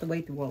y'all to have to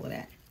wait through all of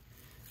that.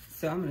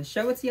 So I'm going to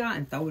show it to y'all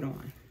and throw it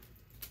on.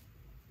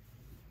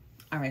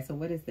 All right, so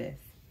what is this?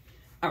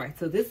 All right,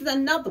 so this is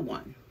another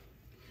one.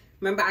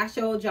 Remember I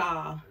showed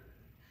y'all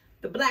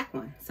the black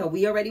one. So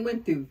we already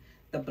went through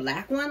the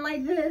black one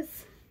like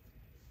this,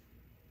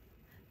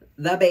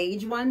 the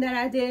beige one that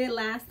I did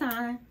last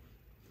time.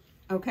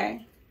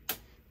 Okay.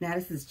 Now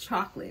this is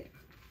chocolate.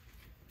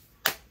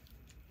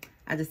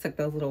 I just took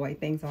those little white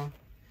things off.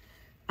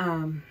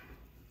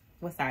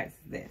 What size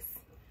is this?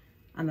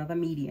 Another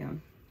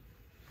medium.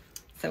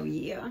 So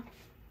yeah.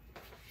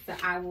 So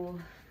I will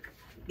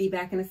be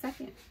back in a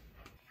second.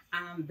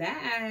 I'm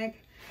back.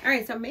 All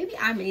right, so maybe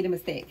I made a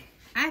mistake.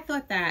 I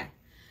thought that,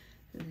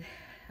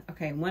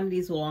 okay, one of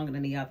these was longer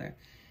than the other.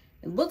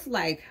 It looks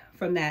like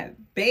from that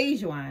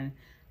beige one,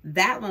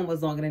 that one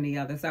was longer than the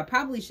other. So I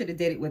probably should have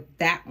did it with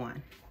that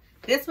one.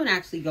 This one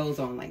actually goes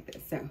on like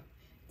this. So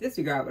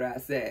disregard what I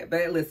said.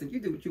 But listen, you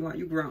do what you want.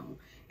 You're grown.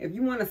 If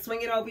you want to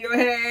swing it over your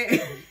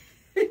head,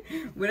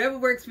 whatever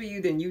works for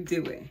you, then you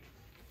do it.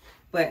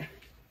 But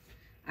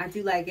I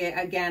do like it.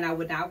 Again, I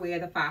would not wear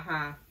the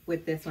Faja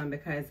with this one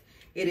because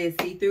it is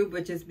see-through,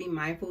 but just be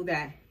mindful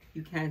that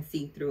you can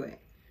see through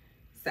it.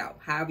 So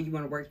however you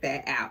want to work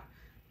that out.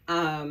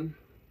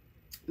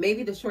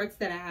 Maybe the shorts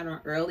that I had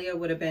on earlier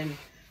would have been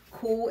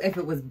cool if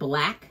it was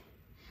black.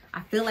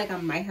 I feel like I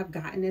might have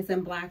gotten this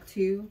in black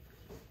too.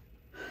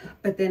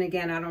 But then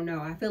again, I don't know.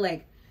 I feel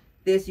like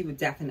this you would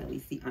definitely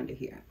see under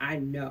here. I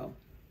know.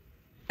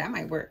 That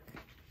might work.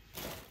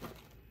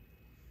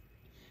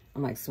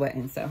 I'm like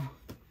sweating, so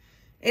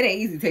it ain't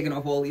easy taking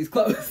off all these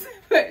clothes.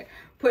 But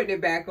putting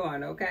it back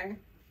on, okay?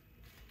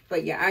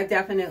 But yeah, I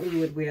definitely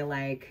would wear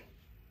like,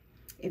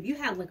 if you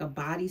had like a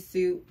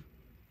bodysuit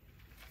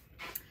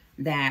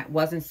that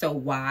wasn't so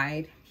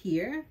wide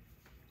here,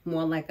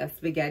 more like a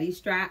spaghetti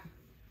strap,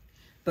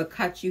 but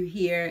cut you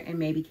here and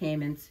maybe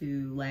came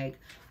into like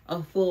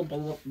a full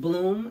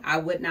bloom. I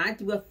would not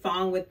do a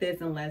thong with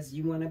this unless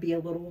you want to be a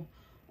little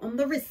on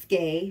the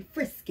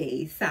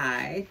frisky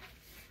side.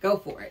 Go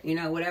for it, you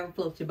know, whatever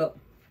floats your boat.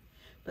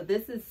 But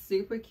this is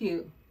super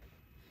cute.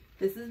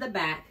 This is the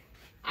back.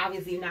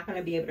 Obviously, you're not going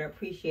to be able to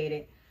appreciate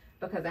it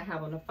because I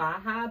have on the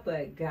Faja,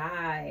 but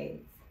guys,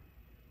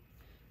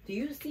 do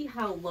you see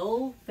how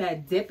low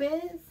that dip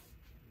is?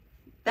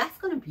 That's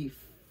going to be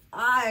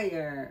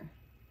fire.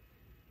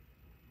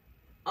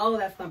 Oh,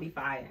 that's going to be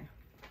fire.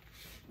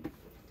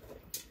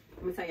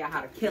 Let me tell y'all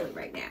how to kill it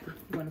right now.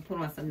 You want to put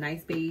on some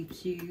nice beige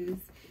shoes.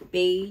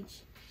 Beige.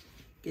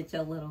 Get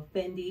your little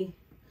Fendi,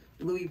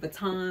 Louis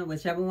Vuitton,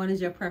 whichever one is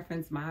your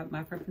preference. My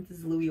preference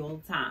is Louis all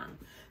the time.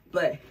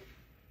 But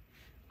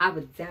I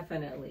would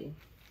definitely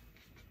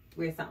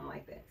wear something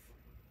like this.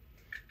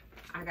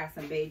 I got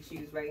some beige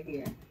shoes right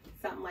here.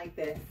 Something like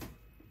this.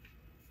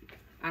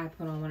 I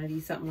put on one of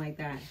these, something like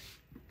that.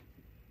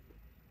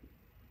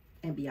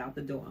 And be out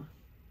the door.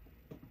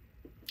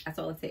 That's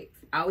all it takes.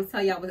 I always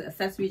tell y'all what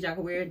accessories y'all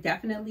can wear.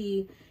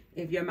 Definitely,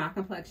 if you're my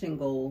complexion,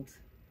 gold,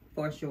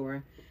 for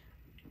sure.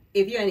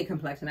 If you're any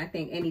complexion, I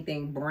think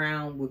anything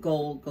brown with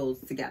gold goes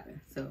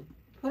together. So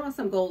put on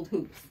some gold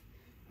hoops.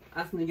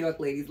 Us New York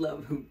ladies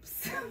love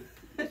hoops.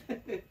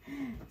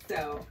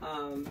 So,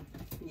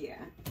 yeah.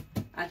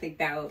 I think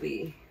that would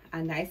be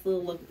a nice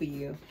little look for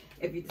you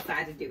if you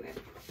decide to do it.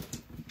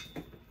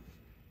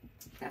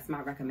 That's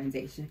my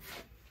recommendation.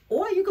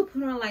 Or you could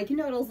put on like, you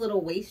know, those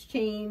little waist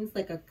chains,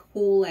 like a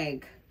cool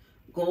like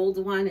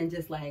gold one, and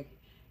just like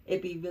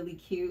it'd be really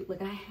cute.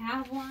 Like I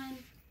have one,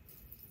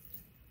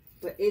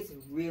 but it's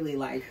really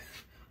like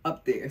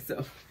up there,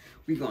 so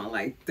we're gonna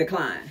like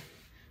decline.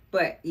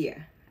 But yeah,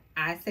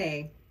 I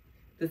say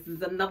this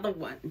is another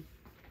one.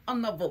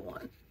 Another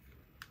one.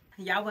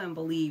 Y'all wouldn't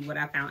believe what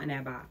I found in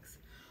that box.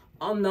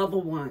 Another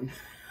one.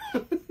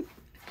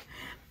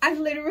 I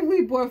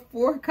literally bought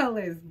 4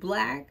 colors: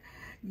 black,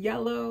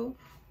 yellow,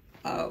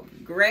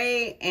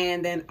 gray,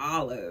 and then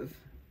olive.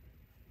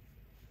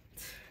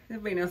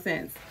 That made no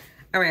sense.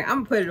 All right, I'm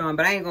gonna put it on,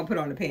 but I ain't gonna put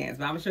on the pants,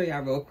 but I'm gonna show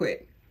y'all real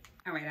quick.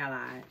 All right, I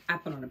lied. I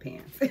put on the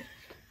pants.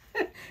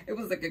 It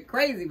was looking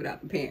crazy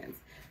without the pants,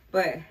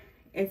 but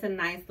it's a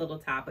nice little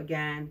top.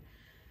 Again,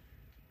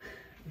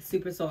 it's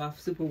super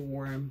soft, super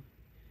warm.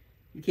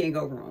 You can't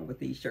go wrong with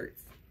these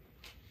shirts.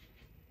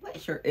 What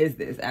shirt is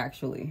this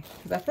actually?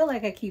 Because I feel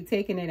like I keep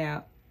taking it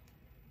out.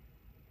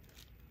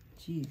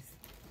 Jeez.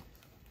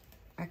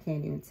 I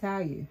can't even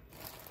tell you.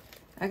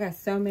 I got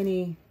so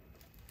many.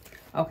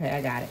 Okay,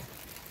 I got it.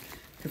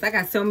 Because I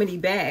got so many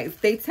bags.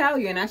 They tell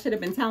you, and I should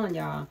have been telling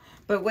y'all.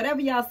 But whatever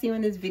y'all see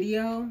in this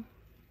video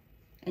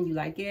and you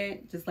like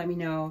it, just let me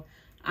know.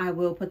 I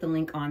will put the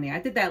link on there. I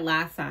did that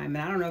last time,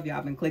 and I don't know if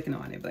y'all been clicking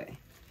on it, but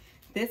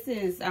this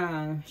is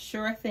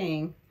Sure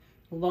Thing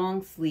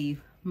long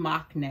sleeve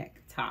mock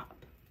neck top.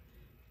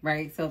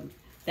 Right? So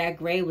that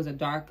gray was a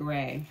dark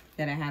gray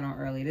that I had on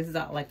earlier. This is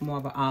like more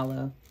of an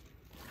olive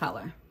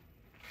color.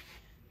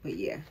 But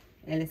yeah,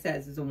 and it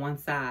says it's a one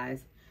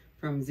size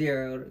from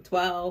 0 to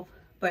 12.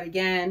 But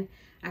again,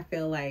 I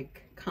feel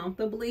like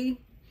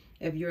comfortably,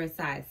 if you're a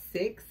size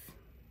 6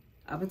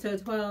 up until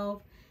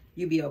 12,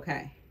 you'd be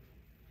okay.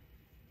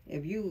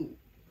 If your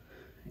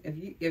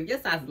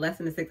size is less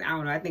than a 6, I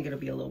don't know, I think it'll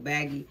be a little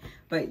baggy.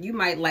 But you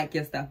might like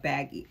your stuff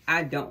baggy.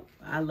 I don't.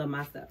 I love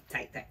my stuff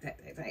tight, tight, tight,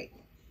 tight, tight.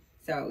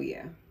 So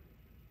yeah,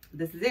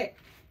 this is it.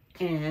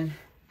 And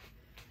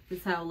this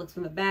is how it looks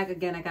from the back.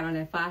 Again, I got on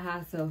that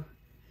Faja, so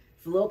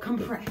it's a little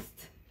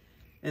compressed.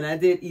 And I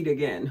did eat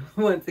again,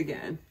 once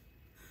again.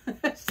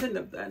 I shouldn't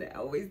have done it. I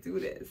always do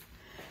this.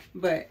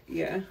 But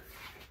yeah,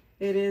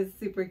 it is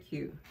super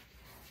cute.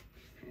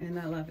 And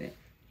I love it.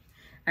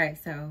 All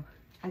right, so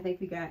I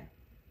think we got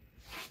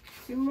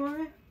 2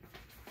 more.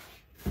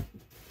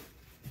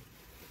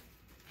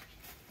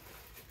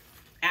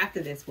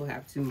 After this, we'll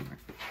have 2 more.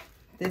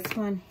 This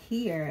one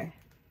here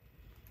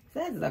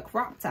says it's a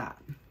crop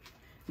top.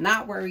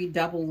 Not Worried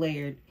double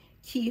layered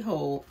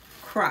keyhole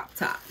crop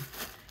top.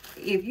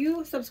 If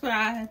you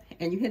subscribe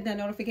and you hit that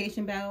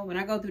notification bell, when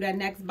I go through that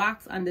next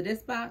box under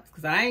this box,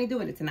 because I ain't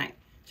doing it tonight,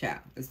 child,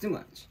 it's too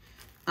much.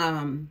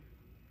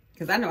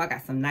 Because I know I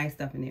got some nice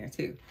stuff in there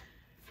too.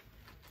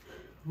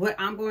 What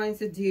I'm going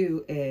to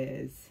do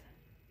is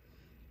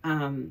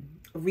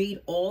read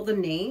all the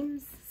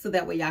names so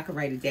that way y'all can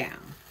write it down.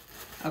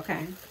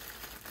 Okay?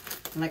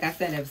 Like I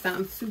said, if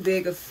something's too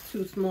big or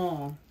too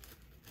small,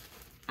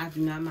 I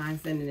do not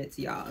mind sending it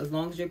to y'all, as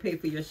long as you pay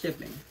for your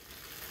shipping.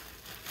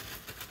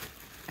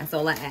 That's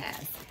all I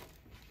ask.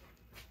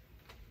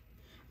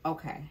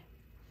 Okay.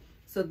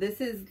 So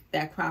this is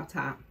that crop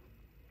top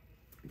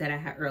that I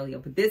had earlier,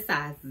 but this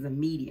size is a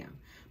medium,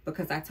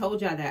 because I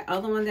told y'all that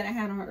other one that I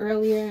had on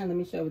earlier, and let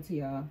me show it to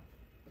y'all.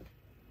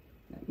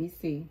 Let me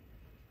see.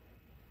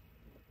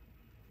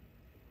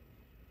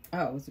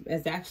 Oh,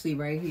 it's actually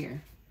right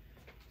here.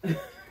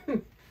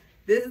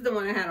 This is the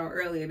one I had on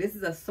earlier. This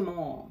is a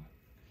small,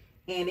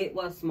 and it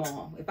was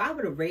small. If I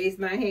would have raised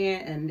my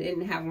hand and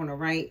didn't have on the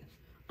right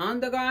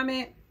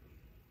undergarment,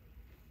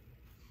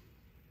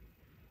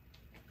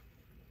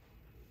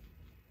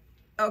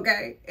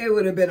 okay, it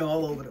would have been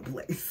all over the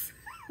place.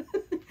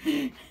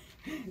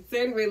 So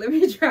anyway, let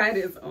me try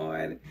this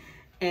on,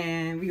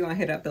 and we're gonna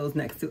hit up those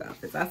next 2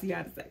 outfits. I'll see y'all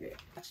in a second.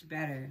 Much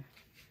better,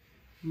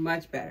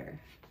 much better.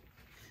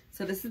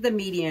 So this is the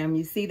medium.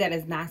 You see that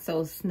it's not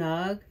so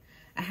snug.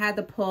 I had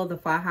to pull the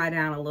Faja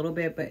down a little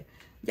bit, but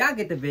y'all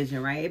get the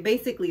vision, right? It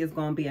basically is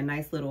going to be a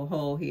nice little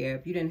hole here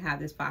if you didn't have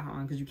this Faja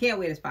on, because you can't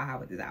wear this Faja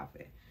with this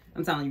outfit.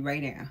 I'm telling you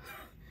right now.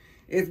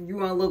 If you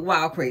want to look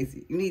wild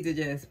crazy, you need to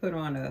just put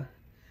on a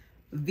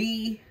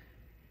V-cut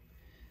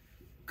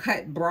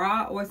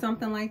bra or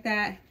something like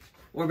that,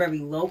 or a very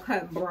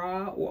low-cut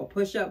bra or a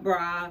push-up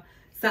bra,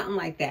 something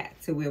like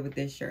that to wear with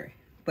this shirt.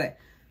 But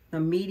the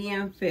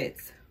medium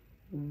fits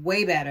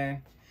way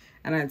better,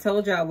 and I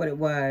told y'all what it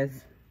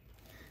was.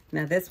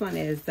 Now this one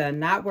is the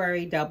Not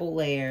Worried double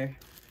layer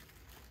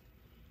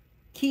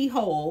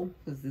keyhole,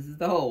 because this is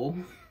the hole,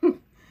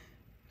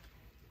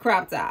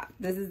 crop top.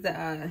 This is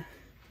the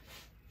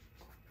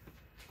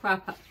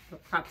crop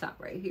top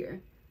right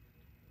here,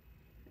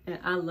 and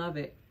I love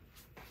it.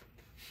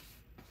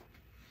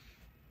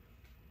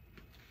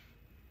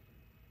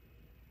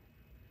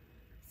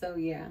 So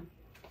yeah,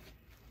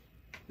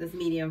 this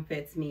medium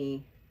fits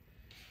me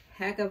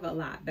heck of a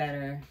lot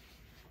better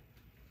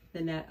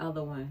than that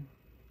other one.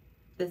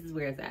 This is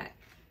where it's at.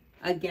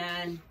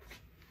 Again,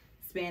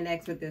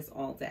 spandex with this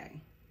all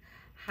day.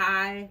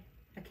 I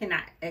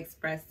cannot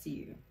express to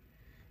you.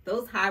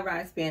 Those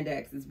high-rise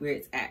spandex is where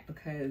it's at,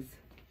 because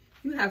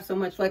you have so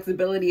much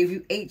flexibility. If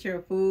you ate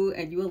your food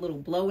and you're a little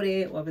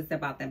bloated, or if it's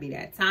about to be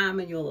that time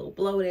and you're a little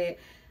bloated,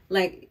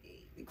 like,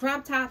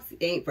 crop tops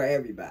ain't for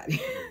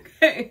everybody.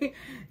 Okay?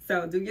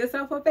 So do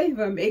yourself a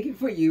favor, make it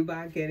for you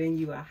by getting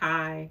you a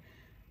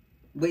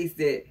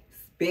high-waisted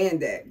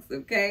spandex,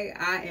 okay?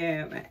 I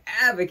am an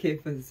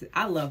advocate for this.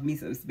 I love me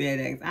some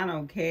spandex. I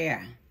don't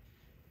care.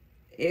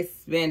 It's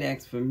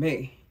spandex for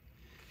me.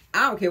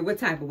 I don't care what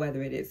type of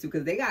weather it is, too,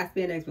 because they got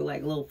spandex with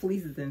like little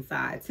fleeces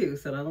inside too,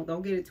 so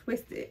don't get it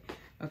twisted,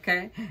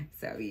 okay?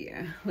 So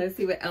yeah, let's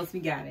see what else we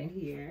got in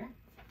here.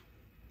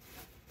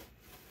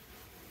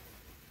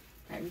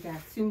 All right, we got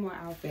 2 more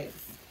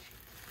outfits.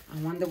 I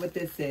wonder what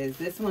this is.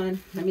 This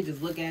one, let me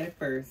just look at it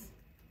first.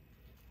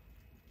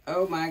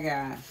 Oh my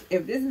gosh.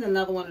 If this is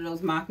another one of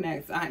those mock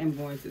necks, I am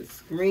going to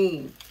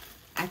scream.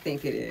 I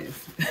think it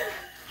is.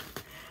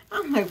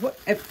 I'm like, what?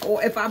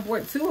 If I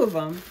bought 2 of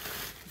them,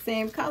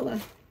 same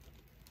color.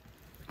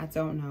 I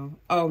don't know.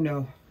 Oh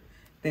no.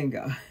 Thank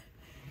God.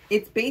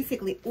 It's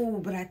basically, oh,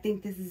 but I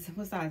think this is,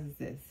 what size is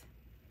this?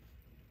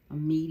 A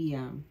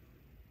medium.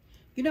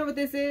 You know what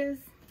this is?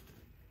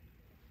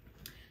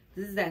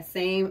 This is that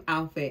same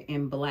outfit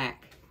in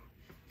black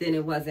than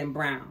it was in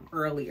brown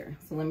earlier.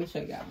 So let me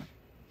show y'all.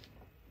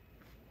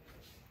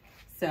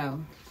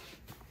 So,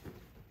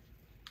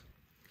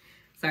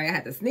 sorry, I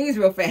had to sneeze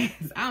real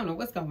fast. I don't know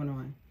what's going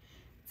on.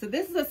 So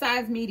this is a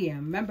size medium,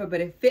 remember,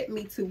 but it fit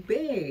me too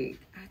big.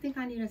 I think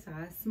I need a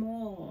size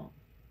small.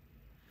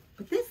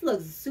 But this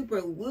looks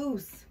super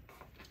loose.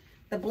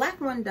 The black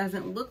one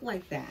doesn't look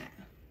like that.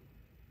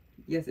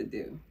 Yes, it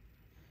do.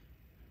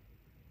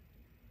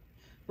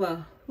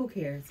 Well, who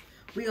cares?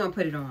 We're going to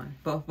put it on.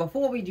 But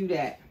before we do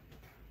that,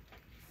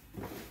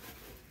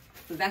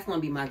 so that's going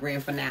to be my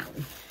grand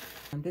finale.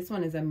 This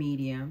one is a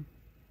medium.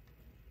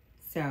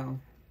 So,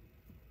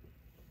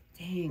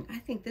 dang, I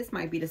think this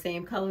might be the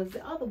same color as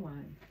the other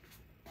one.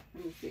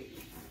 Let me see.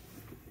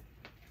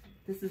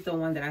 This is the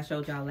one that I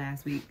showed y'all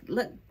last week.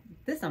 Look,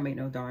 this don't make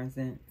no darn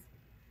sense.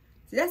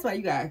 See, that's why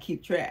you gotta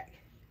keep track.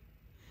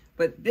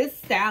 But this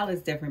style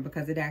is different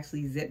because it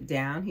actually zipped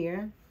down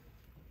here.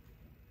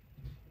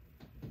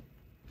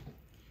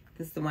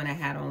 This is the one I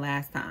had on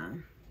last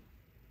time.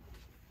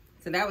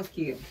 So that was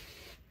cute.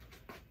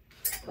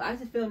 But I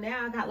just feel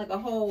now I got like a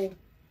whole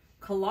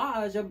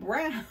collage of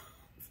browns.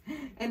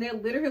 And they're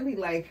literally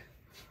like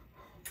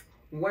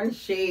one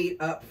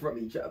shade up from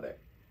each other.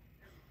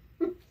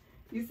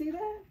 You see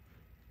that?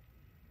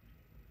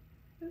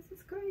 This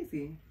is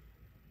crazy.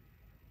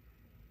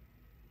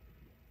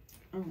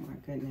 Oh my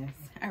goodness.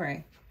 All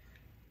right.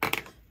 I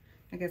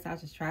guess I'll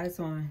just try this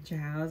on,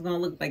 child. It's gonna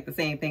look like the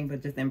same thing,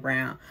 but just in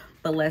brown.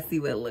 But let's see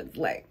what it looks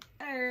like.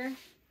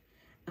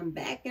 I'm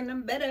back and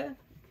I'm better.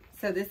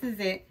 So this is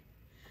it.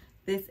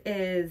 This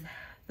is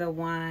the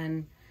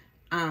one,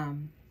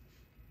 another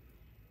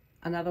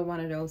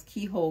one of those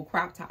keyhole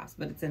crop tops,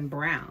 but it's in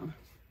brown.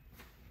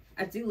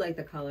 I do like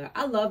the color.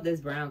 I love this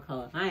brown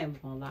color. I am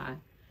gonna lie.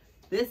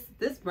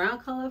 This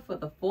brown color for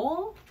the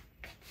fall,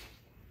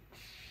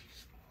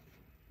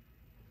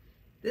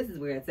 this is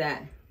where it's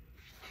at.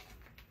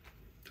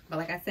 But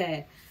like I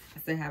said, I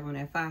still have on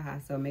that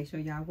Faja, so make sure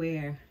y'all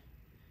wear.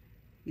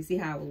 You see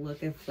how it would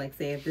look if, like,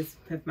 say,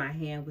 if my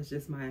hand was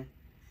just my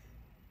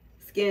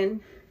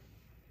skin,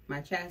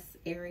 my chest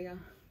area,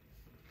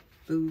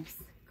 boobs,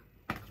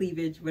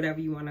 cleavage, whatever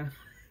you want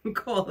to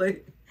call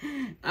it.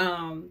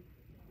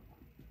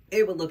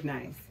 It would look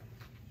nice.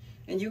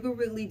 And you can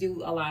really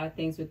do a lot of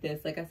things with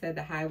this. Like I said,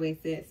 the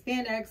high-waisted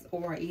spandex,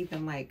 or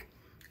even like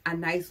a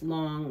nice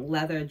long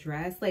leather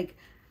dress, like,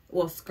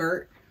 well,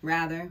 skirt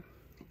rather.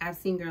 I've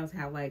seen girls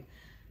have like,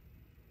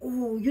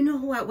 oh, you know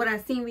what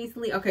I've seen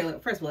recently? Okay,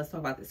 look, first of all, let's talk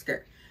about the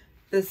skirt.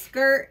 The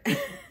skirt,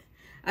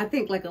 I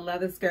think like a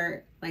leather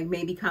skirt, like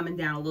maybe coming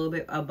down a little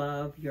bit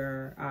above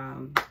your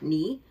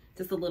knee,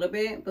 just a little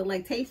bit, but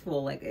like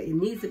tasteful. Like it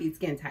needs to be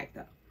skin tight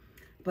though.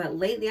 But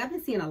lately, I've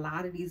been seeing a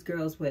lot of these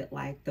girls with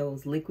like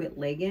those liquid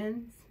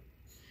leggings.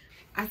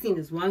 I've seen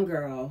this one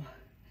girl.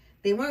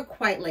 They weren't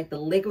quite like the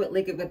liquid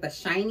with the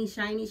shiny.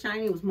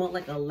 It was more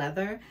like a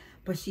leather,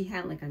 but she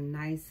had like a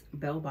nice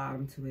bell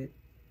bottom to it.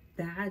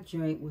 That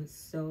joint was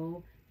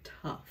so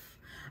tough.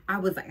 I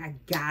was like, I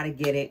gotta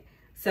get it.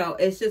 So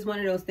it's just one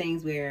of those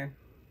things where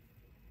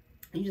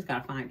you just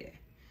gotta find it.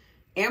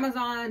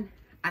 Amazon,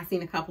 I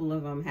seen a couple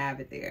of them have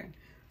it there.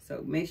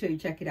 So make sure you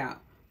check it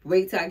out.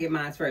 Wait till I get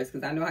mine first,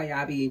 because I know how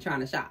y'all be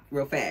trying to shop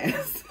real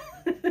fast.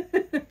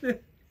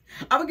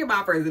 I'm gonna get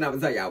mine first and I'm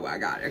gonna tell y'all where I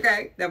got it,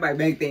 okay? That might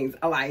make things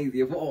a lot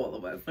easier for all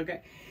of us,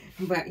 okay?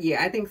 But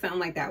yeah, I think something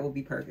like that will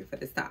be perfect for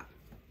this top.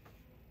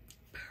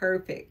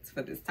 Perfect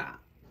for this top.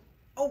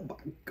 Oh my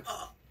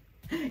God.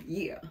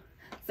 Yeah.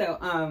 So,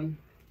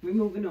 we're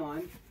moving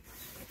on.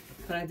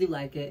 But I do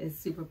like it. It's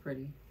super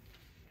pretty.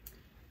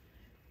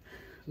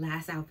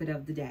 Last outfit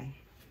of the day.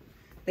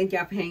 Thank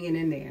y'all for hanging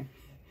in there.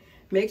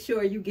 Make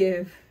sure you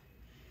give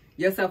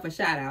yourself a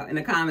shout out in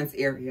the comments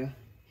area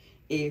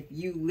if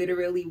you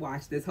literally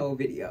watch this whole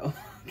video,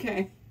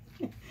 okay?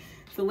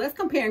 So let's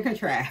compare and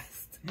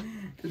contrast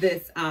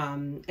this,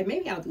 and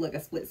maybe I'll do like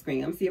a split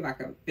screen. Let me see if I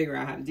can figure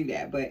out how to do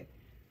that, but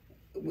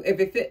if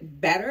it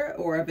fit better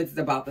or if it's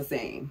about the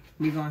same,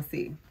 we're gonna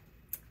see.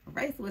 All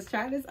right, so let's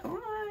try this on.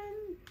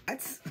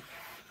 What?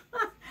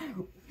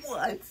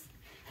 What?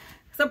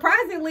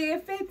 Surprisingly,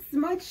 it fits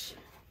much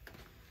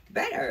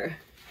better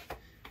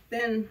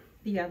than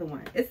the other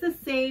one. It's the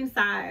same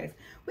size.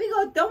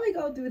 Don't we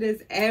go do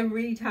this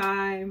every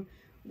time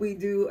we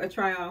do a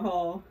try on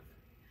haul?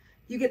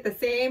 You get the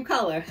same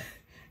color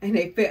and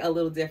they fit a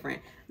little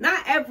different.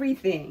 Not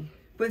everything,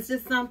 but it's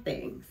just some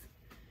things.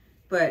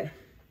 But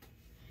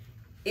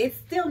it's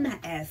still not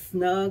as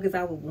snug as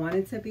I would want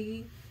it to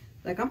be.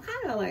 Like, I'm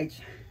kind of like,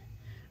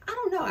 I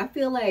don't know. I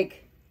feel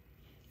like,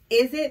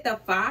 is it the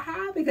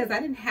Faja? Because I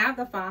didn't have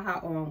the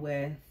Faja on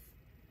with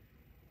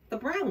the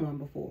brown one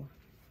before.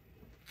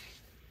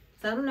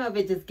 So I don't know if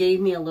it just gave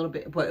me a little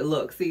bit, but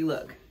look, see,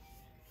 look.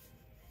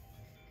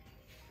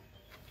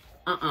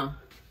 Can't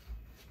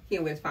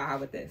wear Faja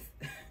with this.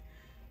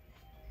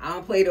 I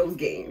don't play those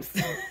games.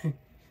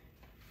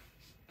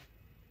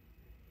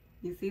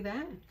 You see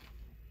that?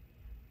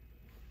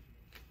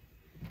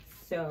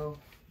 So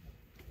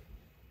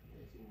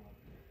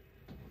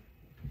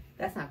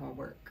that's not gonna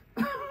work.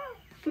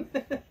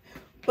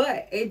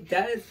 But it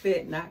does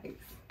fit nice.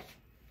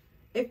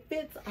 It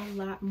fits a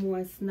lot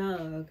more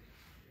snug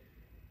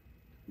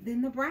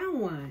than the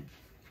brown one.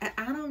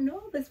 I don't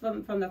know if it's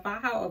from the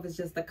Faja or if it's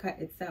just the cut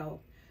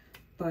itself.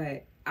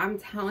 But I'm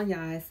telling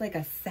y'all, it's like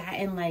a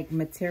satin-like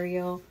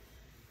material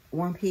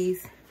one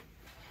piece.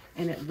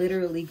 And it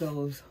literally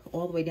goes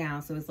all the way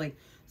down. So it's like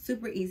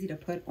super easy to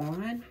put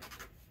on.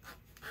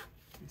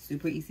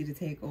 Super easy to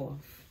take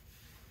off.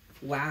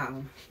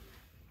 Wow.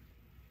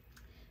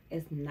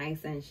 It's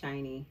nice and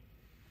shiny.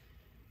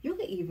 You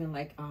could even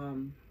like, I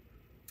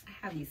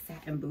have these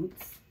satin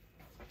boots.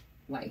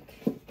 Like,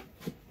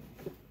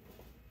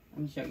 let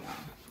me show y'all.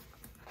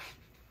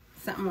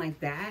 Something like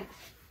that.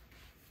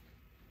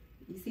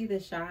 You see the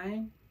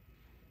shine?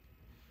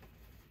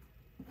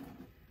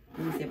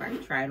 Let me see if I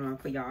can try it on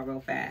for y'all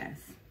real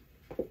fast.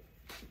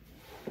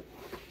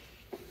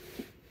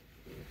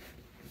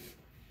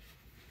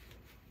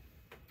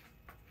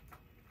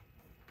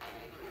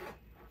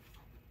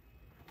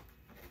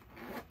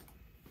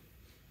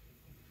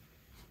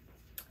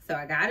 So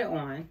I got it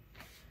on.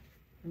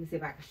 Let me see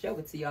if I can show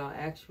it to y'all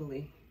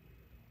actually.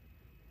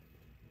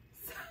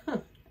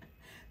 So,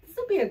 this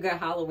will be a good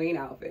Halloween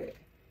outfit.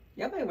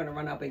 Y'all might want to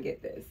run up and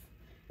get this.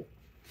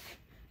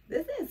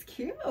 This is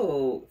cute.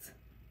 Oh,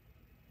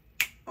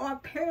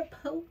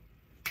 purple.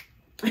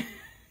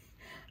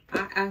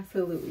 I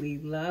absolutely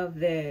love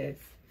this.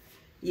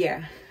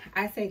 Yeah,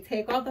 I say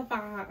take all the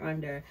Faja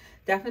under.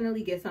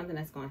 Definitely get something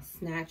that's going to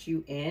snatch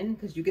you in,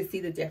 because you can see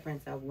the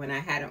difference of when I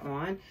had it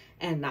on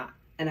and not.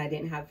 And I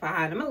didn't have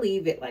Faja. I'm going to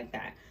leave it like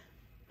that.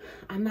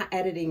 I'm not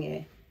editing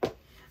it.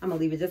 I'm going to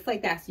leave it just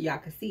like that so y'all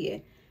can see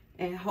it.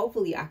 And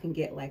hopefully I can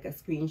get like a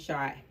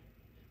screenshot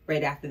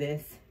right after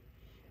this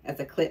as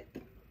a clip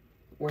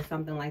or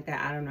something like that.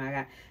 I don't know.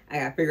 I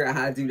got to figure out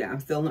how to do that. I'm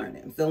still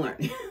learning.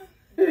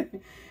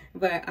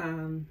 But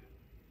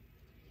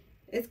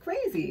it's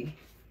crazy.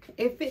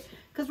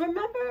 Because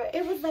remember,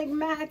 it was like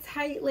mad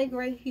tight, like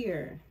right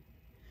here.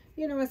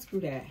 You know what?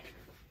 Screw that.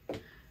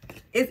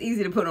 It's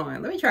easy to put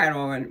on. Let me try it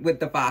on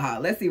with the Faja.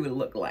 Let's see what it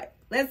looks like.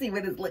 Let's see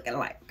what it's looking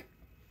like.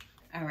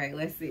 All right,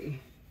 let's see.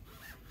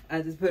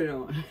 I just put it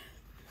on.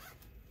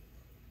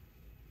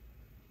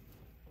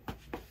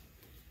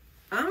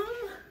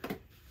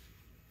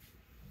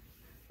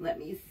 Let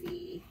me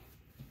see.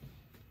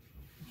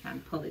 I'm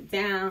trying to pull it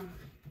down.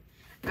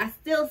 I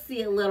still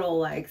see a little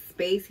like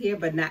space here,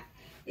 but not,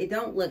 it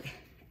don't look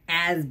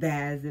as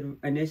bad as it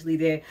initially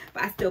did,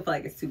 but I still feel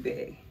like it's too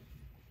big.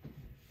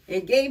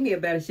 It gave me a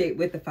better shape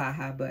with the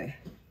Faja, but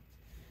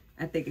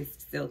I think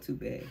it's still too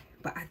big.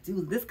 But I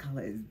do, this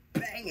color is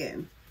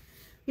banging.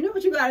 You know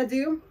what you gotta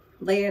do?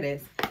 Layer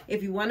this.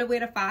 If you wanna wear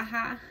the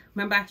Faja,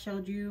 remember I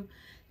showed you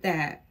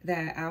that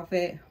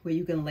outfit where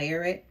you can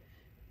layer it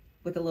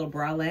with a little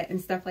bralette and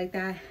stuff like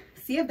that?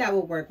 See if that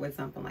will work with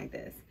something like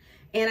this.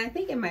 And I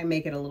think it might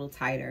make it a little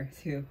tighter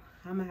too.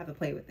 I'm gonna have to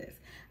play with this.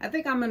 I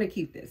think I'm gonna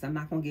keep this. I'm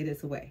not gonna give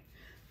this away.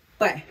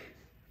 But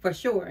for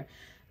sure,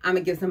 I'm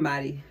gonna give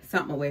somebody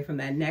something away from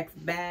that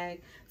next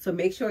bag. So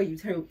make sure you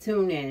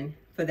tune in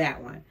for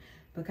that one,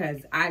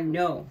 because I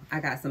know I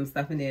got some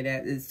stuff in there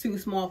that is too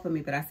small for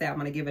me, but I said I'm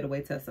gonna give it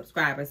away to a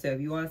subscriber. So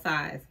if you want a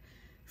size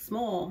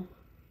small,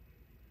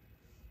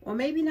 or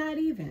maybe not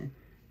even,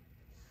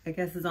 I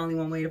guess there's only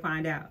one way to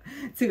find out.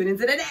 Tune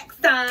into the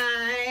next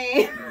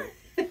time.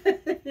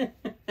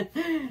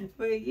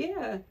 But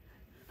yeah,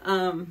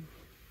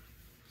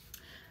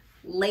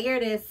 layer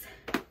this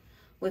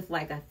with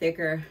like a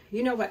thicker,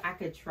 you know what I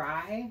could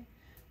try?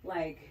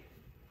 Like,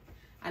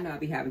 I know I'll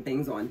be having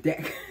things on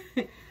deck.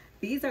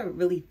 These are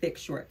really thick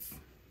shorts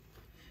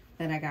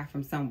that I got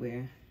from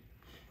somewhere.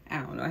 I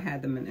don't know, I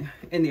had them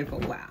in there for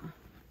a while.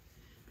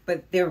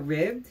 But they're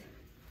ribbed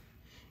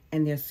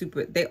and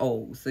they're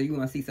old, so you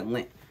want to see some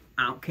length.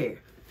 I don't care.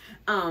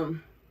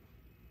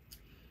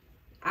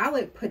 I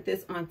would put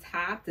this on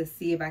top to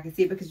see if I can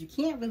see it, because you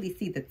can't really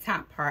see the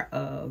top part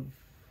of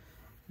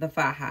the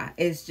Faja.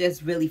 It's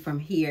just really from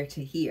here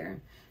to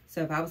here.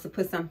 So if I was to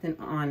put something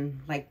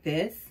on like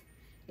this,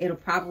 it'll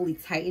probably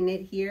tighten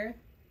it here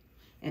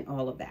and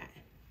all of that.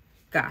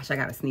 Gosh, I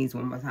gotta sneeze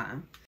one more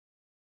time.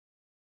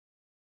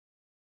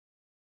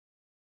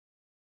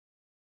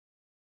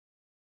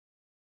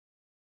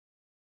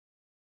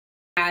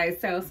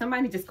 Guys, so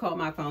somebody just called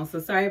my phone,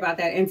 so sorry about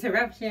that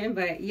interruption,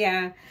 but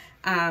yeah,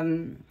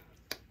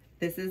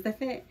 this is the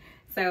fit.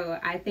 So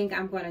I think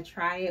I'm going to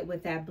try it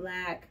with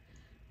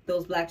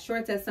those black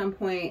shorts at some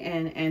point,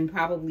 and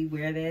probably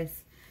wear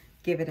this,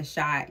 give it a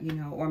shot, you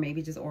know, or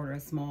maybe just order a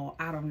small.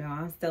 I don't know.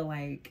 I'm still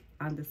like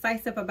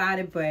undecisive about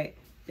it, but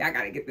y'all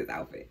got to get this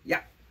outfit.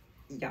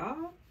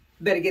 Y'all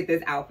better get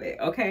this outfit,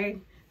 okay?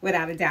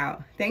 Without a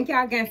doubt. Thank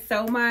y'all again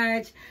so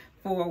much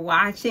for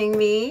watching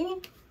me.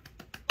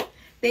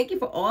 Thank you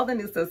for all the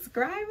new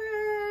subscribers.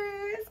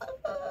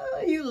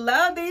 Oh, you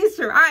love these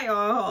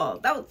try-on hauls,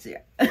 don't you?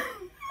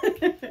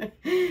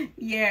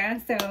 Yeah,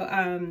 so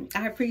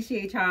I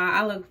appreciate y'all.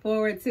 I look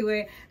forward to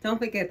it. Don't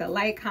forget to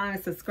like,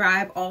 comment,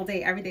 subscribe all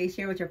day, every day.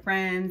 Share with your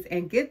friends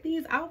and get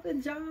these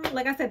outfits, y'all.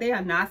 Like I said, they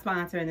are not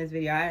sponsoring this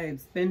video. I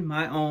spend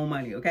my own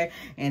money, okay?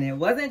 And it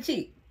wasn't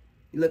cheap.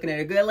 You're looking at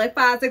a good like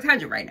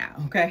 $500-600 right now,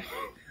 okay?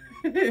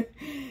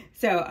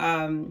 So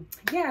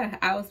yeah,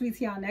 I will speak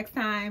to y'all next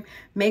time.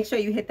 Make sure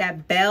you hit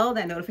that bell,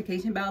 that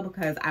notification bell,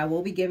 because I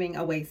will be giving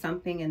away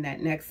something in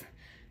that next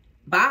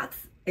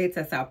box. It's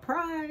a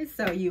surprise,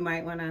 so you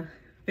might want to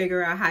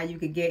figure out how you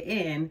could get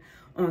in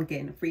on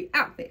getting a free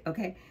outfit.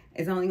 Okay,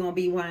 it's only gonna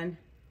be one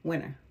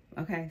winner.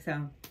 Okay,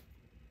 so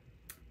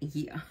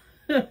yeah.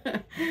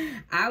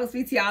 I will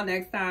speak to y'all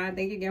next time.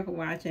 Thank you again for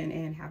watching,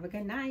 and have a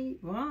good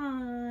night.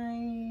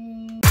 Bye.